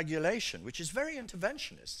EU regulation, which is very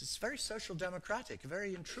interventionist. It's very social democratic,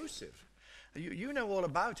 very intrusive. You know all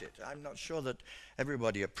about it. I'm not sure that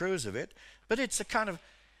everybody approves of it, but it's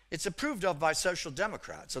approved of by social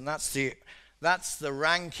democrats, and that's the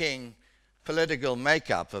ranking political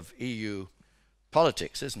makeup of EU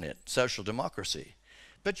politics, isn't it? Social democracy.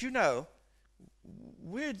 But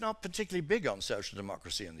we're not particularly big on social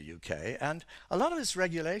democracy in the UK, and a lot of this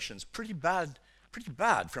regulation is pretty bad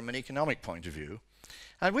from an economic point of view.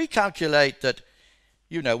 And we calculate that,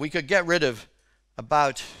 we could get rid of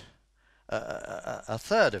about a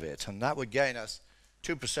third of it, and that would gain us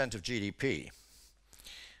 2% of GDP.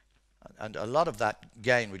 And a lot of that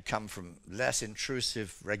gain would come from less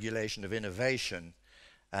intrusive regulation of innovation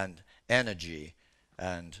and energy,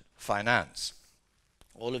 and finance.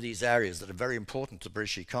 All of these areas that are very important to the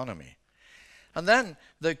British economy. And then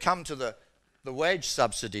they come to the wage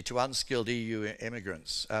subsidy to unskilled EU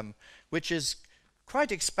immigrants, which is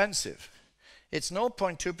quite expensive. It's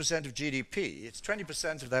 0.2% of GDP. It's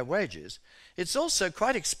 20% of their wages. It's also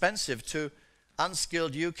quite expensive to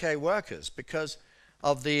unskilled UK workers because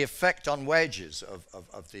of the effect on wages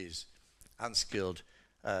of these unskilled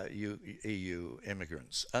EU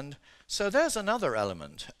immigrants. And so there's another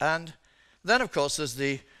element. And then, of course, there's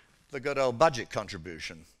the good old budget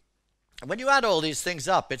contribution. And when you add all these things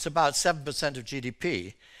up, it's about 7% of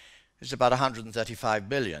GDP. It's about 135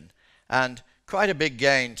 billion. And quite a big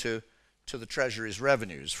gain to the Treasury's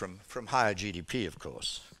revenues from higher GDP, of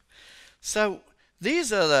course. So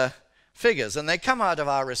these are the figures, and they come out of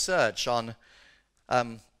our research on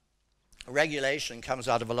regulation, comes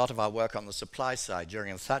out of a lot of our work on the supply side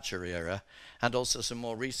during the Thatcher era, and also some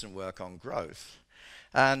more recent work on growth.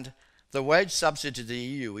 And the wage subsidy to the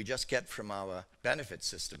EU we just get from our benefit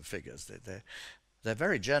system figures. They're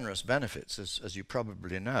very generous benefits, as you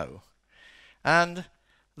probably know. And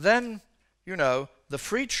then, you know, the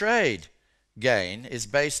free trade gain is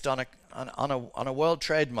based on a world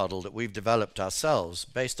trade model that we've developed ourselves,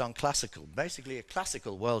 based on basically a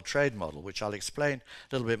classical world trade model, which I'll explain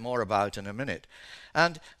a little bit more about in a minute.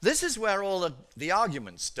 And this is where all the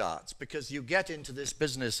argument starts, because you get into this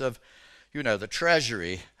business of, you know, the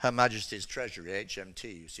Treasury, Her Majesty's Treasury,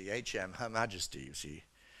 HMT, you see, HM, Her Majesty, you see.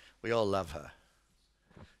 We all love her.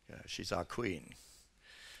 You know, she's our queen.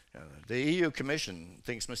 You know, the EU Commission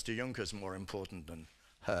thinks Mr. Juncker's more important than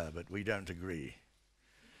her, but we don't agree.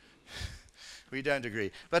 We don't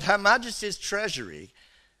agree. But Her Majesty's Treasury,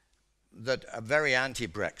 that are very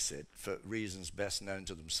anti-Brexit, for reasons best known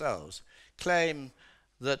to themselves, claim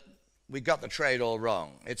that we got the trade all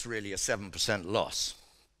wrong. It's really a 7% loss.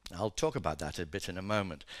 I'll talk about that a bit in a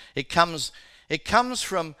moment. It comes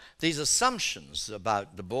from these assumptions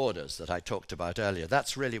about the borders that I talked about earlier.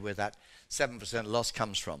 That's really where that 7% loss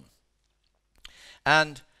comes from.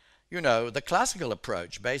 And, you know, the classical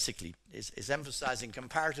approach basically is emphasizing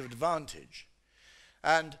comparative advantage.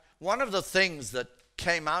 And one of the things that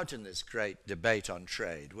came out in this great debate on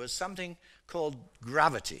trade was something called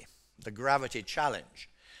gravity, the gravity challenge.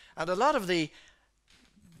 And a lot of the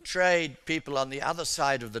trade people on the other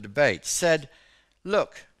side of the debate said,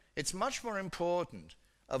 look, it's much more important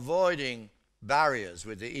avoiding barriers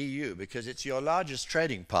with the EU because it's your largest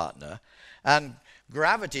trading partner, and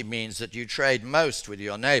gravity means that you trade most with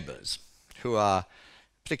your neighbors, who are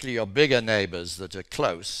particularly your bigger neighbors that are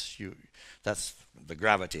close. That's the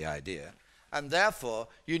gravity idea. And therefore,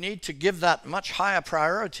 you need to give that much higher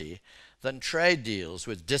priority than trade deals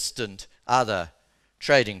with distant other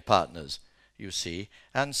trading partners, you see.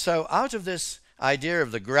 And so out of this idea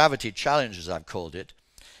of the gravity challenge, as I've called it,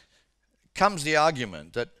 comes the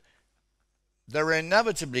argument that there are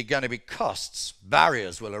inevitably going to be costs,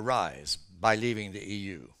 barriers will arise by leaving the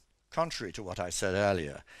EU, contrary to what I said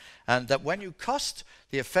earlier. And that when you cost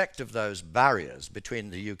the effect of those barriers between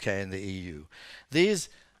the UK and the EU, these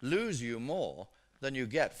lose you more than you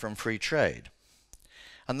get from free trade.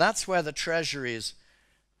 And that's where the Treasury's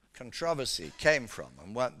controversy came from,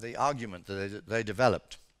 and what the argument that they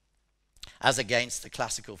developed as against the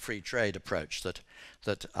classical free trade approach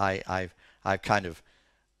that I've kind of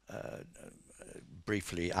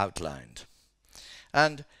briefly outlined.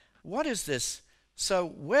 And what is this? So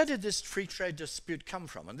where did this free trade dispute come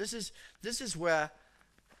from? And this is where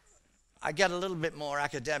I get a little bit more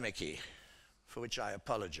academic-y, for which I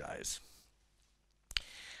apologize.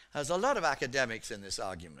 There's a lot of academics in this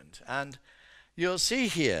argument, and you'll see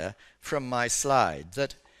here from my slide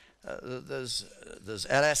that there's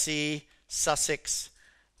LSE, Sussex,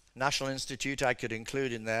 National Institute I could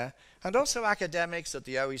include in there, and also academics at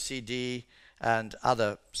the OECD and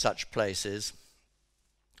other such places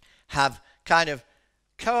have kind of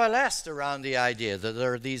coalesced around the idea that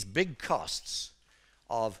there are these big costs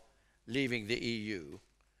of leaving the EU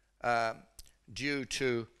due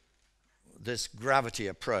to this gravity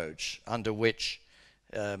approach under which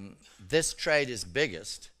this trade is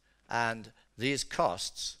biggest and these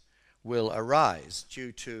costs will arise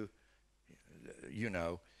due to, you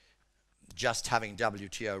know, just having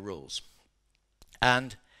WTO rules.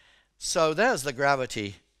 And so there's the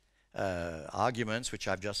gravity arguments, which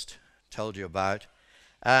I've just told you about.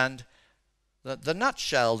 And the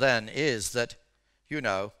nutshell then is that, you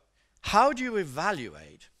know, how do you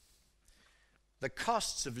evaluate the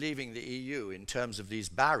costs of leaving the EU in terms of these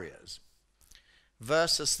barriers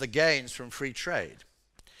versus the gains from free trade?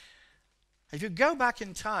 If you go back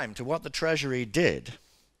in time to what the Treasury did,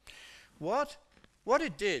 what what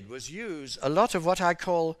it did was use a lot of what I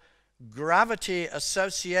call gravity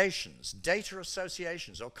associations, data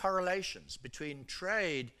associations or correlations between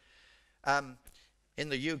trade in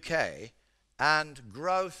the UK and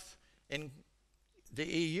growth in the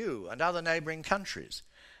EU and other neighboring countries.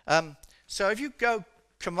 So if you go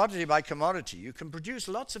commodity by commodity, you can produce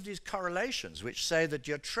lots of these correlations which say that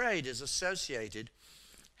your trade is associated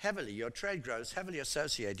heavily, your trade growth is heavily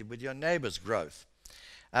associated with your neighbor's growth.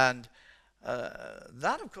 And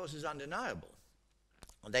that, of course, is undeniable.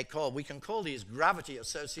 We can call these gravity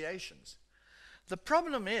associations. The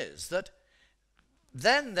problem is that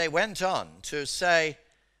then they went on to say,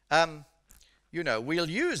 we'll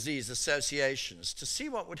use these associations to see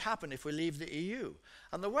what would happen if we leave the EU.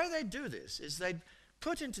 And the way they do this is they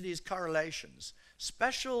put into these correlations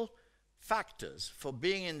special factors for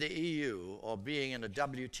being in the EU or being in a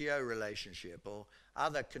WTO relationship or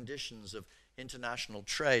other conditions of international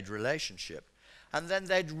trade relationship. And then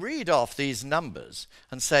they'd read off these numbers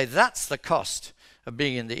and say that's the cost of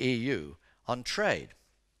being in the EU on trade.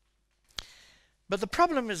 But the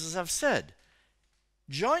problem is, as I've said,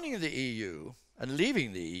 joining the EU and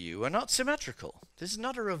leaving the EU are not symmetrical. This is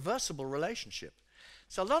not a reversible relationship.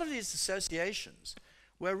 So a lot of these associations,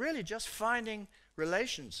 we're really just finding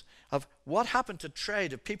relations of what happened to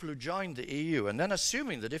trade of people who joined the EU and then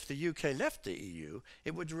assuming that if the UK left the EU,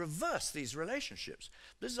 it would reverse these relationships.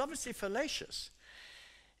 This is obviously fallacious.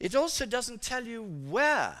 It also doesn't tell you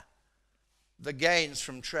where the gains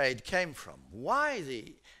from trade came from, why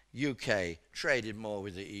the UK traded more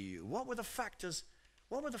with the EU. What were the factors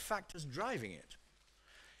driving it?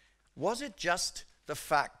 Was it just the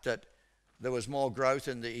fact that there was more growth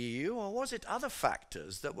in the EU, or was it other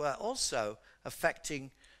factors that were also affecting,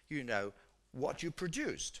 what you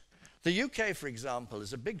produced? The UK, for example,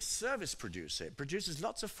 is a big service producer. It produces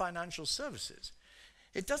lots of financial services.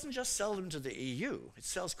 It doesn't just sell them to the EU. It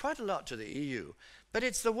sells quite a lot to the EU. But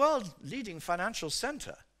it's the world's leading financial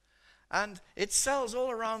center. And it sells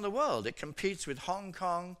all around the world. It competes with Hong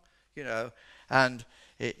Kong, and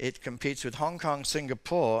it competes with Hong Kong,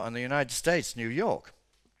 Singapore, and the United States, New York.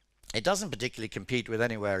 It doesn't particularly compete with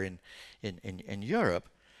anywhere in Europe.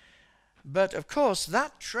 But, of course,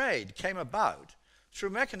 that trade came about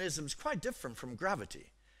through mechanisms quite different from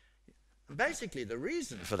gravity. Basically, the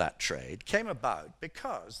reason for that trade came about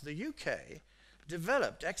because the UK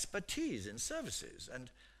developed expertise in services. And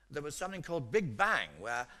there was something called Big Bang,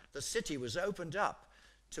 where the city was opened up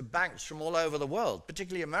to banks from all over the world,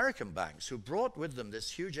 particularly American banks, who brought with them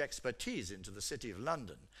this huge expertise into the city of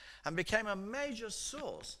London and became a major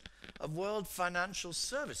source of world financial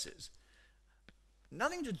services.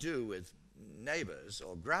 Nothing to do with neighbors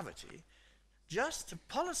or gravity, just a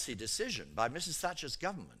policy decision by Mrs. Thatcher's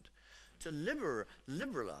government to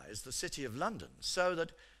liberalize the city of London so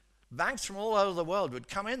that banks from all over the world would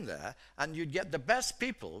come in there and you'd get the best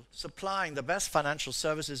people supplying the best financial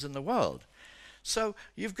services in the world. So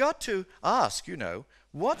you've got to ask,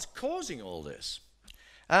 what's causing all this?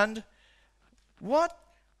 And what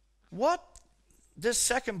this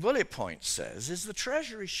second bullet point says is the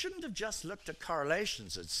Treasury shouldn't have just looked at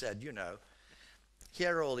correlations and said,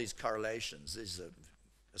 here are all these correlations, these are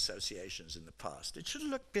associations in the past. It should have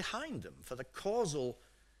looked behind them for the causal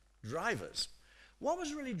drivers. What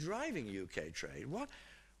was really driving UK trade?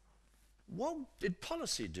 What did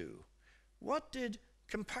policy do? What did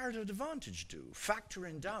comparative advantage do? Factor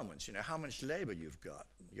endowments, how much labor you've got,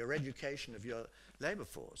 your education of your labor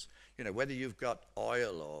force, whether you've got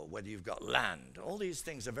oil or whether you've got land. All these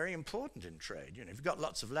things are very important in trade. If you've got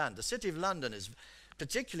lots of land. The City of London is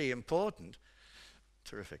particularly important.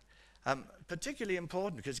 Terrific. Particularly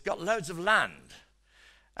important because it's got loads of land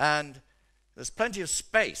and there's plenty of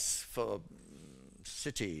space for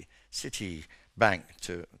Citibank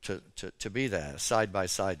to be there side by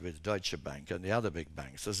side with Deutsche Bank and the other big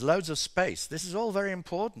banks. There's loads of space. This is all very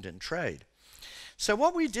important in trade. So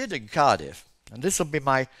what we did in Cardiff, and this will be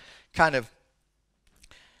my kind of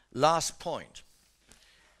last point,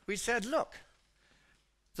 we said, look,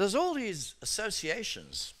 there's all these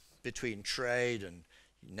associations between trade and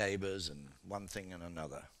neighbors and one thing and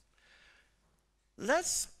another.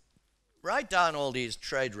 Let's write down all these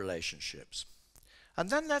trade relationships and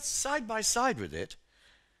then let's side by side with it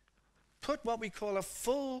put what we call a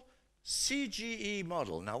full CGE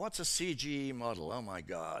model. Now what's a CGE model? Oh my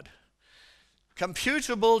God.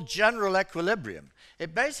 Computable general equilibrium.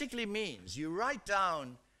 It basically means you write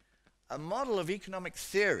down a model of economic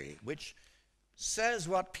theory which says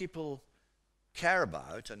what people care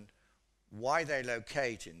about and why they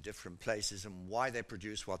locate in different places and why they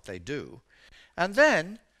produce what they do. And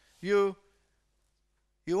then you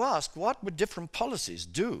you ask, what would different policies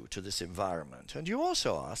do to this environment? And you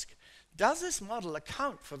also ask, does this model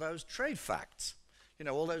account for those trade facts? You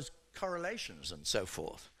know, all those correlations and so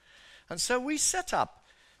forth. And so we set up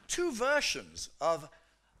two versions of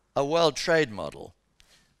a world trade model,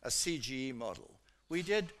 a CGE model. We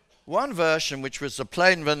did one version which was a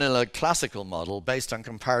plain vanilla classical model based on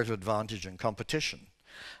comparative advantage and competition.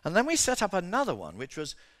 And then we set up another one which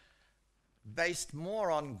was based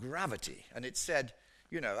more on gravity. And it said,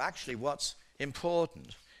 you know, actually what's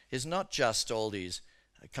important is not just all these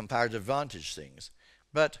comparative advantage things,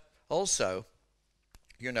 but also,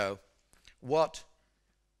 you know, what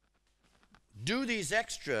do these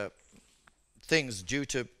extra things due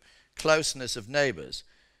to closeness of neighbors,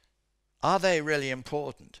 are they really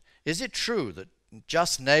important? Is it true that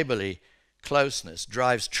just neighborly closeness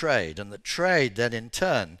drives trade, and that trade then in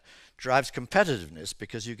turn drives competitiveness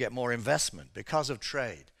because you get more investment because of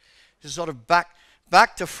trade? It's a sort of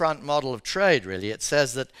back to front model of trade, really. It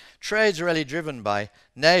says that trade's really driven by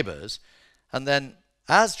neighbors, and then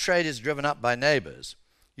as trade is driven up by neighbors,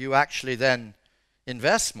 you actually then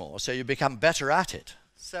invest more, so you become better at it.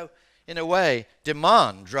 So in a way,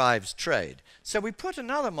 demand drives trade. So we put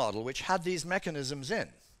another model which had these mechanisms in,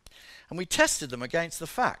 and we tested them against the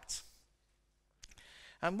facts.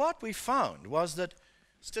 And what we found was that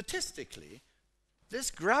statistically,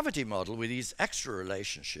 this gravity model with these extra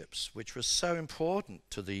relationships, which was so important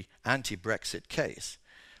to the anti-Brexit case,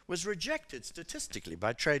 was rejected statistically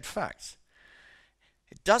by trade facts.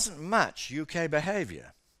 It doesn't match UK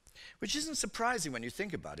behavior, which isn't surprising when you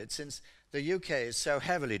think about it, since the UK is so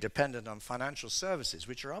heavily dependent on financial services,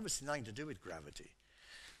 which are obviously nothing to do with gravity.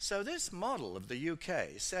 So this model of the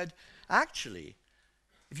UK said, actually,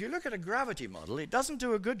 if you look at a gravity model, it doesn't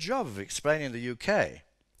do a good job of explaining the UK.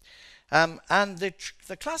 And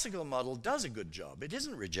the classical model does a good job. It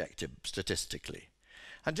isn't rejected statistically.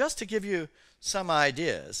 And just to give you some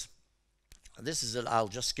ideas, I'll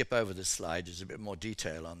just skip over this slide. There's a bit more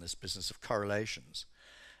detail on this business of correlations.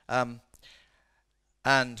 And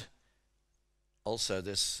also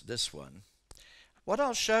this one. What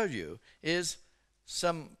I'll show you is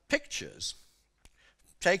some pictures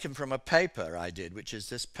taken from a paper I did, which is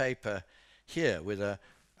this paper here with a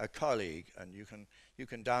colleague, and you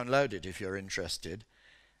can download it if you're interested.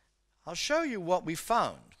 I'll show you what we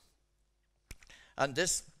found. And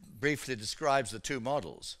this briefly describes the two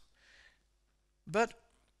models. But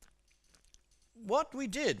what we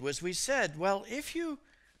did was we said, well, if you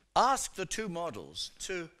ask the two models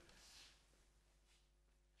to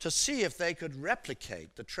see if they could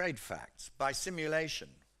replicate the trade facts by simulation,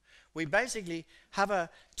 we basically have a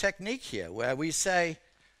technique here where we say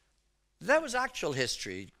there was actual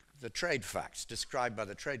history, the trade facts described by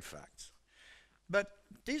the trade facts. But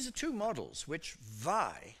these are two models which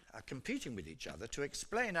are competing with each other to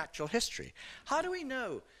explain actual history. How do we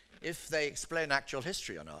know if they explain actual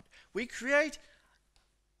history or not? We create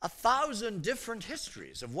 1,000 different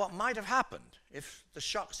histories of what might have happened if the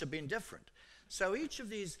shocks had been different. So each of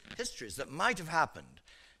these histories that might have happened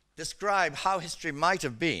describe how history might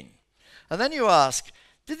have been. And then you ask,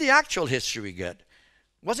 did the actual history we get,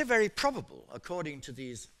 was it very probable according to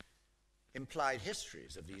these implied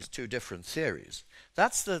histories of these two different theories?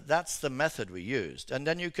 That's the method we used. And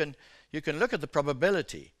then you can look at the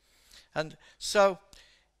probability. And so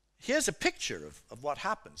here's a picture of what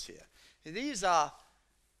happens here. This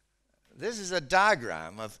is a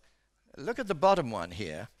diagram of, look at the bottom one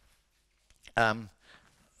here,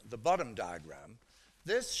 the bottom diagram.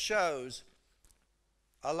 This shows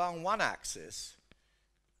along one axis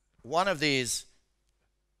one of these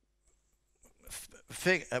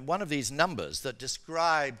numbers that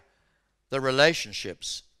describe the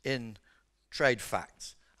relationships in trade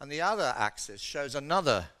facts. And the other axis shows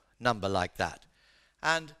another number like that.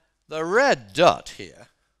 And the red dot here,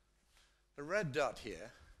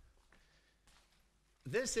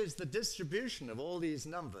 this is the distribution of all these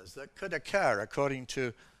numbers that could occur according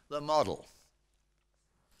to the model.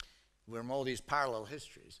 We're all these parallel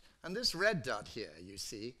histories. And this red dot here, you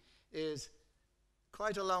see, is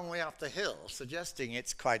quite a long way up the hill, suggesting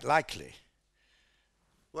it's quite likely.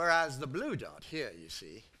 Whereas the blue dot here, you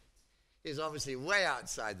see, is obviously way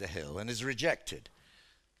outside the hill and is rejected.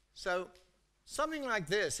 So something like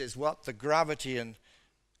this is what the gravity and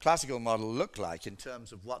classical model look like in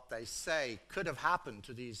terms of what they say could have happened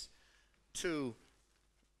to these two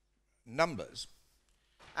numbers.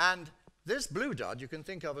 And this blue dot you can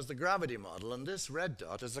think of as the gravity model, and this red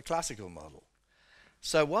dot as the classical model.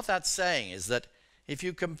 So what that's saying is that if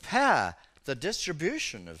you compare the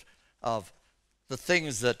distribution of the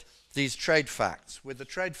things that these trade facts with the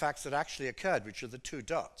trade facts that actually occurred, which are the two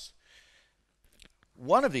dots,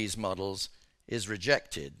 one of these models is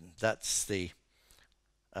rejected. That's the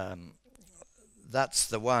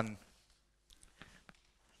one.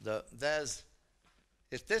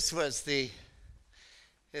 If this was the,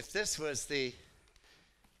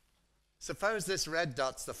 suppose this red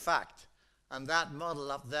dot's the fact, and that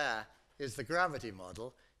model up there is the gravity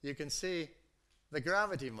model, you can see the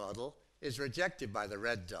gravity model is rejected by the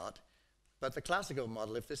red dot, but the classical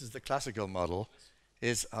model, if this is the classical model,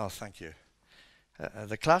 is, oh, thank you.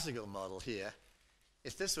 The classical model here,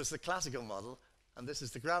 if this was the classical model, and this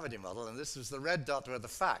is the gravity model, and this was the red dot were the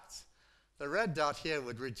facts, the red dot here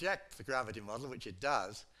would reject the gravity model, which it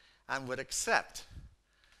does, and would accept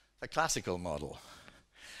the classical model.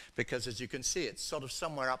 Because as you can see, it's sort of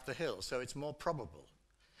somewhere up the hill, so it's more probable.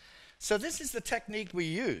 So this is the technique we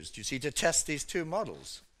used, you see, to test these two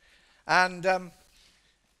models. And I'm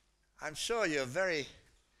sure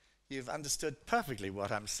you've understood perfectly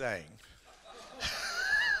what I'm saying.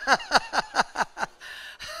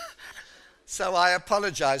 So I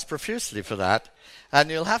apologize profusely for that, and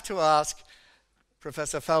you'll have to ask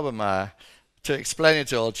Professor Felbermayr to explain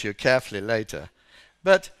it all to you carefully later.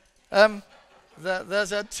 But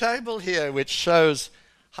there's a table here which shows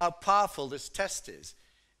how powerful this test is.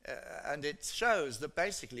 And it shows that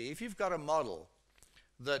basically if you've got a model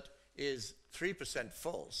that is 3%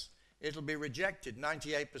 false, it'll be rejected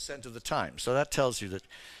 98% of the time. So that tells you that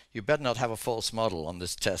you better not have a false model on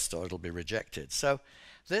this test or it'll be rejected. So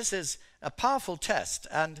this is a powerful test.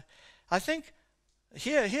 And I think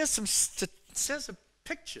here's some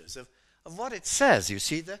pictures of what it says. You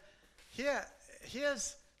see,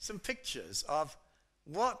 here's some pictures of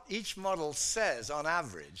what each model says on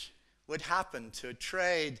average would happen to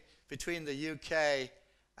trade between the UK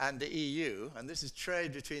and the EU, and this is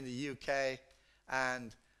trade between the UK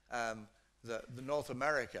and the North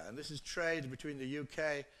America, and this is trade between the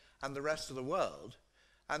UK and the rest of the world,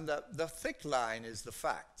 and the thick line is the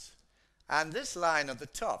facts, and this line at the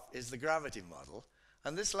top is the gravity model,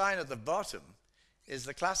 and this line at the bottom is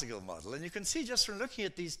the classical model, and you can see just from looking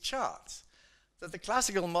at these charts that the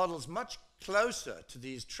classical model is much closer to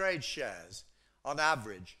these trade shares on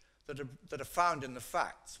average that are found in the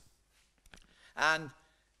facts. And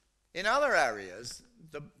in other areas,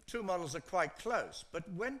 the two models are quite close. But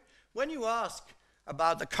when you ask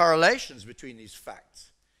about the correlations between these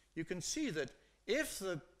facts, you can see that if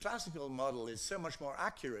the classical model is so much more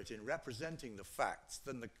accurate in representing the facts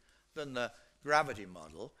than the gravity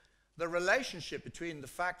model, the relationship between the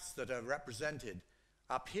facts that are represented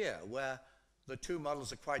up here, where the two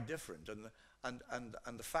models are quite different, and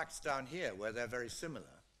the facts down here, where they're very similar,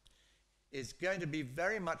 is going to be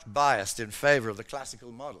very much biased in favor of the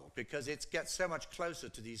classical model because it gets so much closer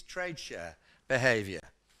to these trade share behavior.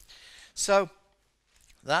 So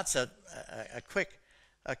that's a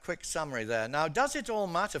quick summary there. Now, does it all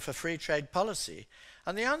matter for free trade policy?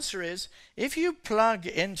 And the answer is, if you plug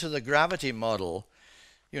into the gravity model,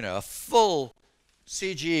 you know, a full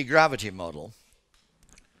CGE gravity model,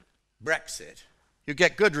 Brexit, you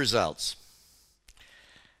get good results,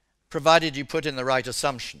 provided you put in the right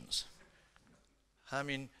assumptions. I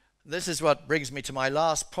mean, this is what brings me to my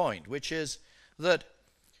last point, which is that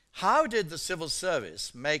how did the civil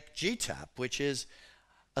service make GTAP, which is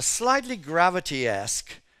a slightly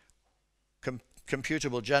gravity-esque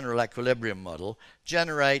computable general equilibrium model,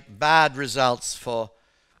 generate bad results for,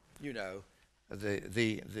 you know,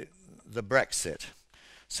 the Brexit?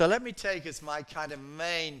 So let me take as my kind of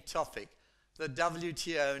main topic the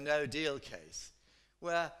WTO no-deal case,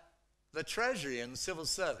 where the Treasury and Civil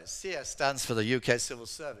Service, CS stands for the UK Civil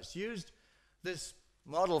Service, used this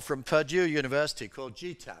model from Purdue University called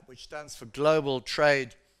GTAP, which stands for Global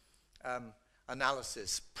Trade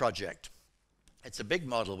Analysis Project. It's a big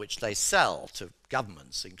model which they sell to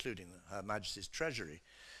governments, including Her Majesty's Treasury,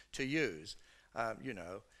 to use.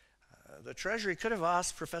 The Treasury could have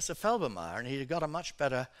asked Professor Felbermayr, and he'd have got a much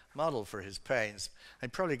better model for his pains.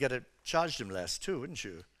 I'd probably charged him less too, wouldn't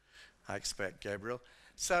you? I expect, Gabriel.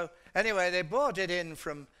 So anyway, they brought it in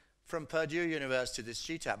from Purdue University, this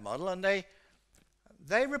GTAP model, and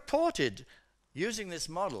they reported, using this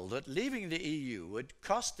model, that leaving the EU would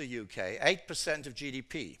cost the UK 8% of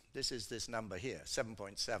GDP. This is this number here,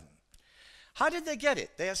 7.7. How did they get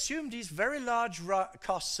it? They assumed these very large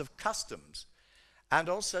costs of customs and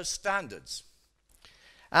also standards,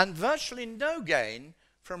 and virtually no gain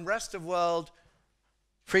from rest of world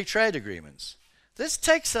free trade agreements. This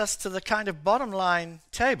takes us to the kind of bottom line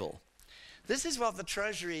table. This is what the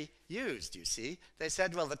Treasury used, you see. They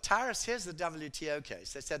said, well, the tariffs, here's the WTO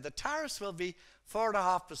case. They said the tariffs will be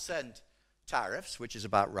 4.5% tariffs, which is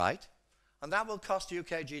about right, and that will cost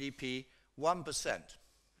UK GDP 1%.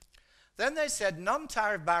 Then they said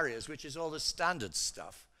non-tariff barriers, which is all the standard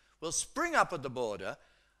stuff, will spring up at the border,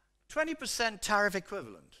 20% tariff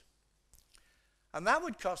equivalent. And that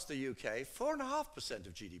would cost the UK 4.5%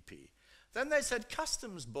 of GDP. Then they said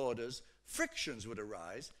customs borders, frictions would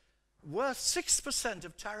arise, worth 6%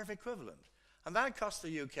 of tariff equivalent. And that would cost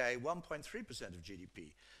the UK 1.3% of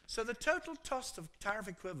GDP. So the total cost of tariff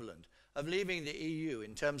equivalent of leaving the EU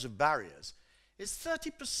in terms of barriers is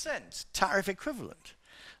 30% tariff equivalent.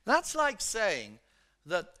 That's like saying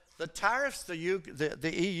that the tariffs the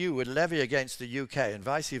EU would levy against the UK and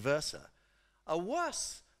vice versa are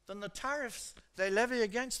worse than the tariffs they levy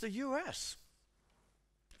against the US.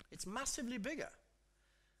 It's massively bigger.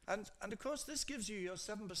 And of course, this gives you your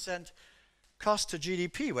 7% cost to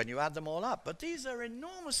GDP when you add them all up. But these are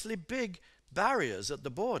enormously big barriers at the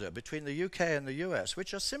border between the UK and the US,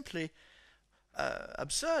 which are simply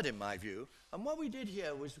absurd in my view. And what we did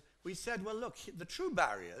here was we said, well, look, the true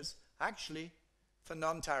barriers, actually, for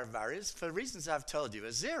non-tariff barriers, for reasons I've told you,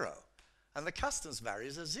 are zero. And the customs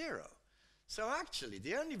barriers are zero. So actually,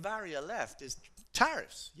 the only barrier left is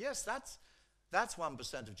tariffs. Yes, that's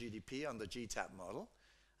 1% of GDP on the GTAP model.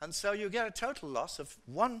 And so you get a total loss of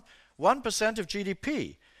 1% of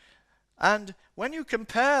GDP. And when you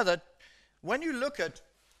compare that, when you look at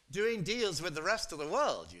doing deals with the rest of the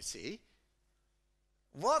world, you see,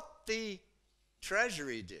 what the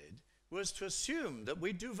Treasury did was to assume that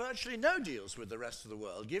we do virtually no deals with the rest of the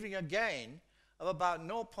world, giving a gain of about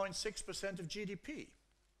 0.6% of GDP.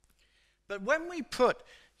 But when we put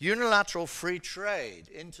unilateral free trade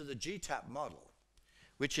into the GTAP model,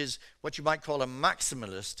 which is what you might call a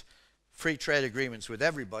maximalist free trade agreements with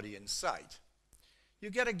everybody in sight, you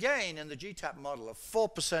get a gain in the GTAP model of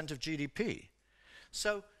 4% of GDP.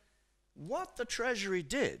 So what the Treasury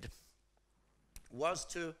did was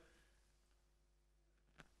to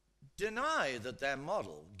deny that their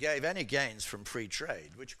model gave any gains from free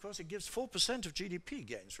trade, which of course it gives 4% of GDP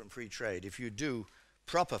gains from free trade if you do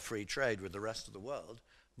proper free trade with the rest of the world,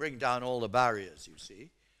 bring down all the barriers, you see.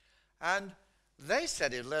 And they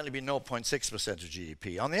said it'll only be 0.6% of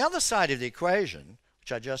GDP. On the other side of the equation,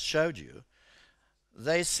 which I just showed you,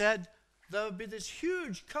 they said there would be this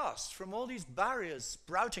huge cost from all these barriers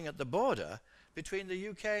sprouting at the border between the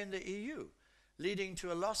UK and the EU, leading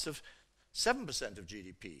to a loss of 7% of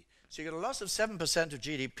GDP. So you get a loss of 7% of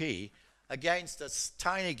GDP against a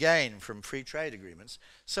tiny gain from free trade agreements.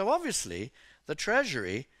 So obviously, the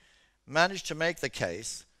Treasury managed to make the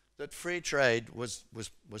case that free trade was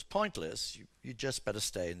pointless. You just better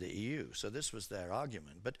stay in the EU. So this was their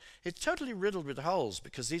argument. But it's totally riddled with holes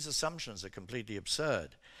because these assumptions are completely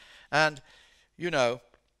absurd. And, you know,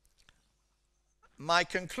 my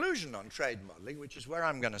conclusion on trade modeling, which is where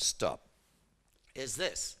I'm going to stop, is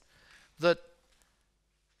this, that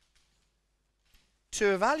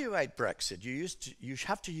to evaluate Brexit, you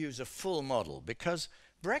have to use a full model because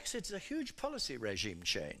Brexit is a huge policy regime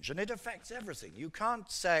change and it affects everything. You can't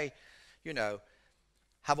say, you know,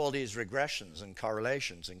 have all these regressions and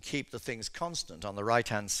correlations and keep the things constant on the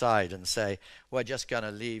right-hand side and say, we're just going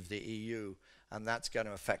to leave the EU and that's going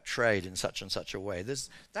to affect trade in such and such a way.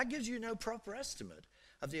 That gives you no proper estimate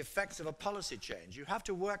of the effects of a policy change. You have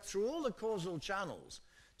to work through all the causal channels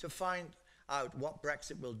to find out what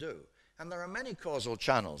Brexit will do. And there are many causal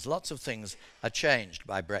channels. Lots of things are changed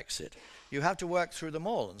by Brexit. You have to work through them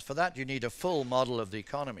all, and for that you need a full model of the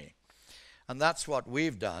economy. And that's what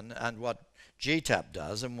we've done, and what GTAP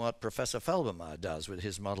does, and what Professor Felbermayr does with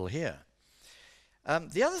his model here.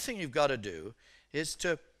 The other thing you've got to do is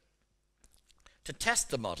to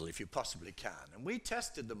test the model if you possibly can. And we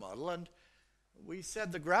tested the model, and we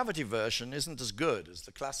said the gravity version isn't as good as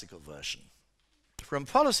the classical version. From a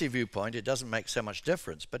policy viewpoint, it doesn't make so much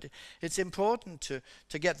difference, but it's important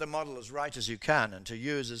to get the model as right as you can and to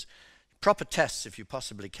use as proper tests if you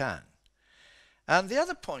possibly can. And the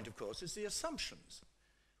other point, of course, is the assumptions.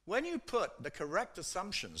 When you put the correct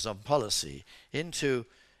assumptions on policy into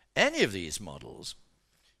any of these models,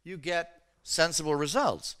 you get sensible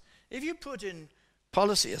results. If you put in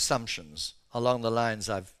policy assumptions along the lines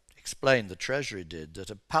I've explained the Treasury did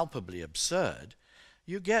that are palpably absurd,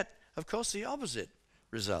 you get, of course, the opposite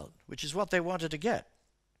result, which is what they wanted to get.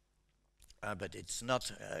 But it's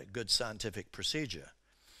not a good scientific procedure.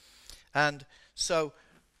 And so,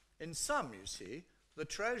 in sum, you see, the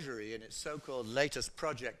Treasury, in its so-called latest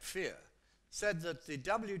Project Fear, said that the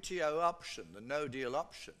WTO option, the no-deal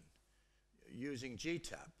option, using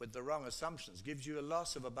GTAP with the wrong assumptions, gives you a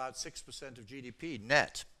loss of about 6% of GDP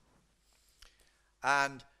net.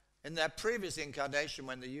 And in their previous incarnation,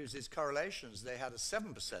 when they used these correlations, they had a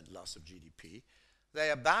 7% loss of GDP.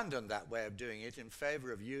 They abandoned that way of doing it in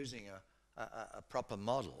favor of using a proper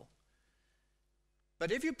model.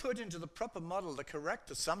 But if you put into the proper model the correct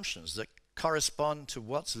assumptions that correspond to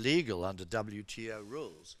what's legal under WTO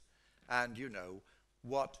rules, and you know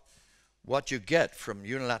what you get from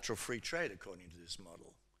unilateral free trade according to this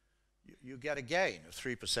model, you get a gain of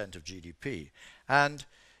 3% of GDP. And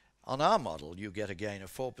on our model, you get a gain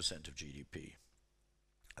of 4% of GDP,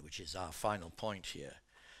 which is our final point here.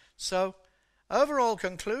 So, overall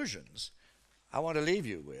conclusions, I want to leave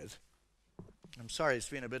you with. I'm sorry, it's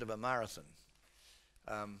been a bit of a marathon.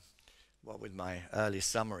 What with my early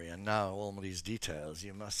summary and now all these details,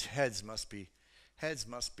 heads must be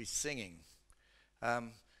singing.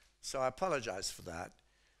 So I apologize for that.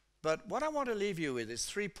 But what I want to leave you with is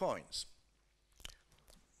 3 points.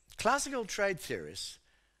 Classical trade theorists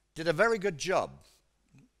did a very good job.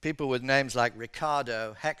 People with names like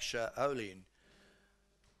Ricardo, Heckscher, Olin.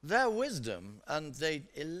 Their wisdom and the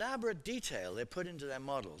elaborate detail they put into their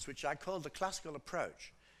models, which I call the classical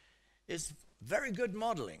approach, is very good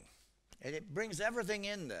modeling. And it brings everything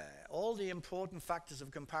in there, all the important factors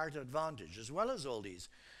of comparative advantage, as well as all these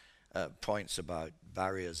points about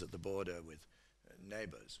barriers at the border with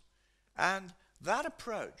neighbors. And that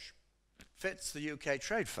approach fits the UK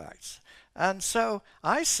trade facts. And so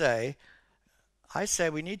I say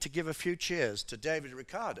we need to give a few cheers to David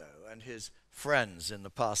Ricardo and his friends in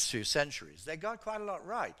the past few centuries. They got quite a lot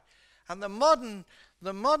right. And the modern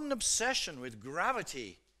obsession with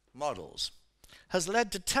gravity models has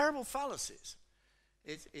led to terrible fallacies.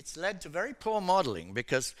 It's led to very poor modeling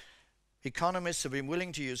because economists have been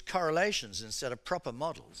willing to use correlations instead of proper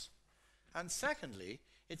models. And secondly,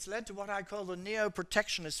 it's led to what I call the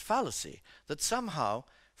neo-protectionist fallacy, that somehow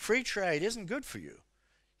free trade isn't good for you.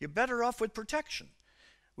 You're better off with protection,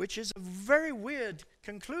 which is a very weird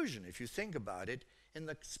conclusion if you think about it in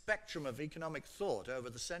the spectrum of economic thought over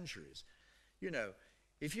the centuries. You know,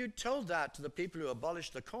 if you'd told that to the people who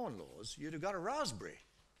abolished the Corn Laws, you'd have got a raspberry.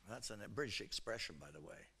 That's a British expression, by the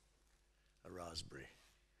way, a raspberry.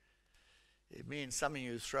 It means something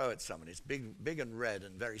you throw at someone. It's big and red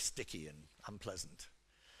and very sticky and unpleasant.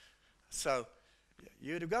 So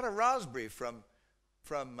you'd have got a raspberry from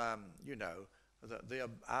you know,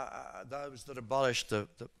 those that abolished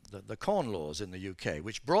the Corn Laws in the UK,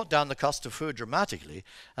 which brought down the cost of food dramatically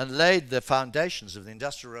and laid the foundations of the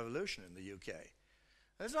Industrial Revolution in the UK.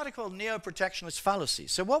 That's what I call neo-protectionist fallacy.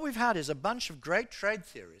 So what we've had is a bunch of great trade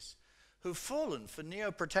theorists who've fallen for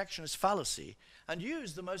neo-protectionist fallacy and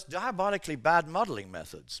used the most diabolically bad modeling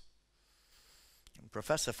methods. And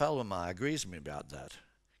Professor Felbermayr agrees with me about that,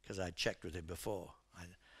 because I checked with him before. I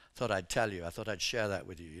thought I'd tell you. I thought I'd share that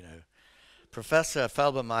with you, you know. Professor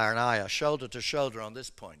Felbermayr and I are shoulder to shoulder on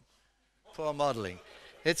this point. Poor modeling.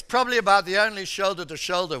 It's probably about the only shoulder to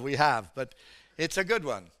shoulder we have, but it's a good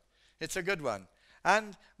one. It's a good one.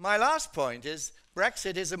 And my last point is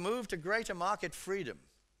Brexit is a move to greater market freedom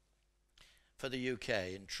for the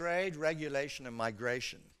UK in trade, regulation, and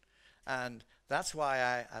migration. And that's why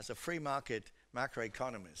I, as a free market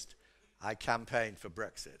macroeconomist, I campaigned for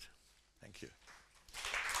Brexit. Thank you.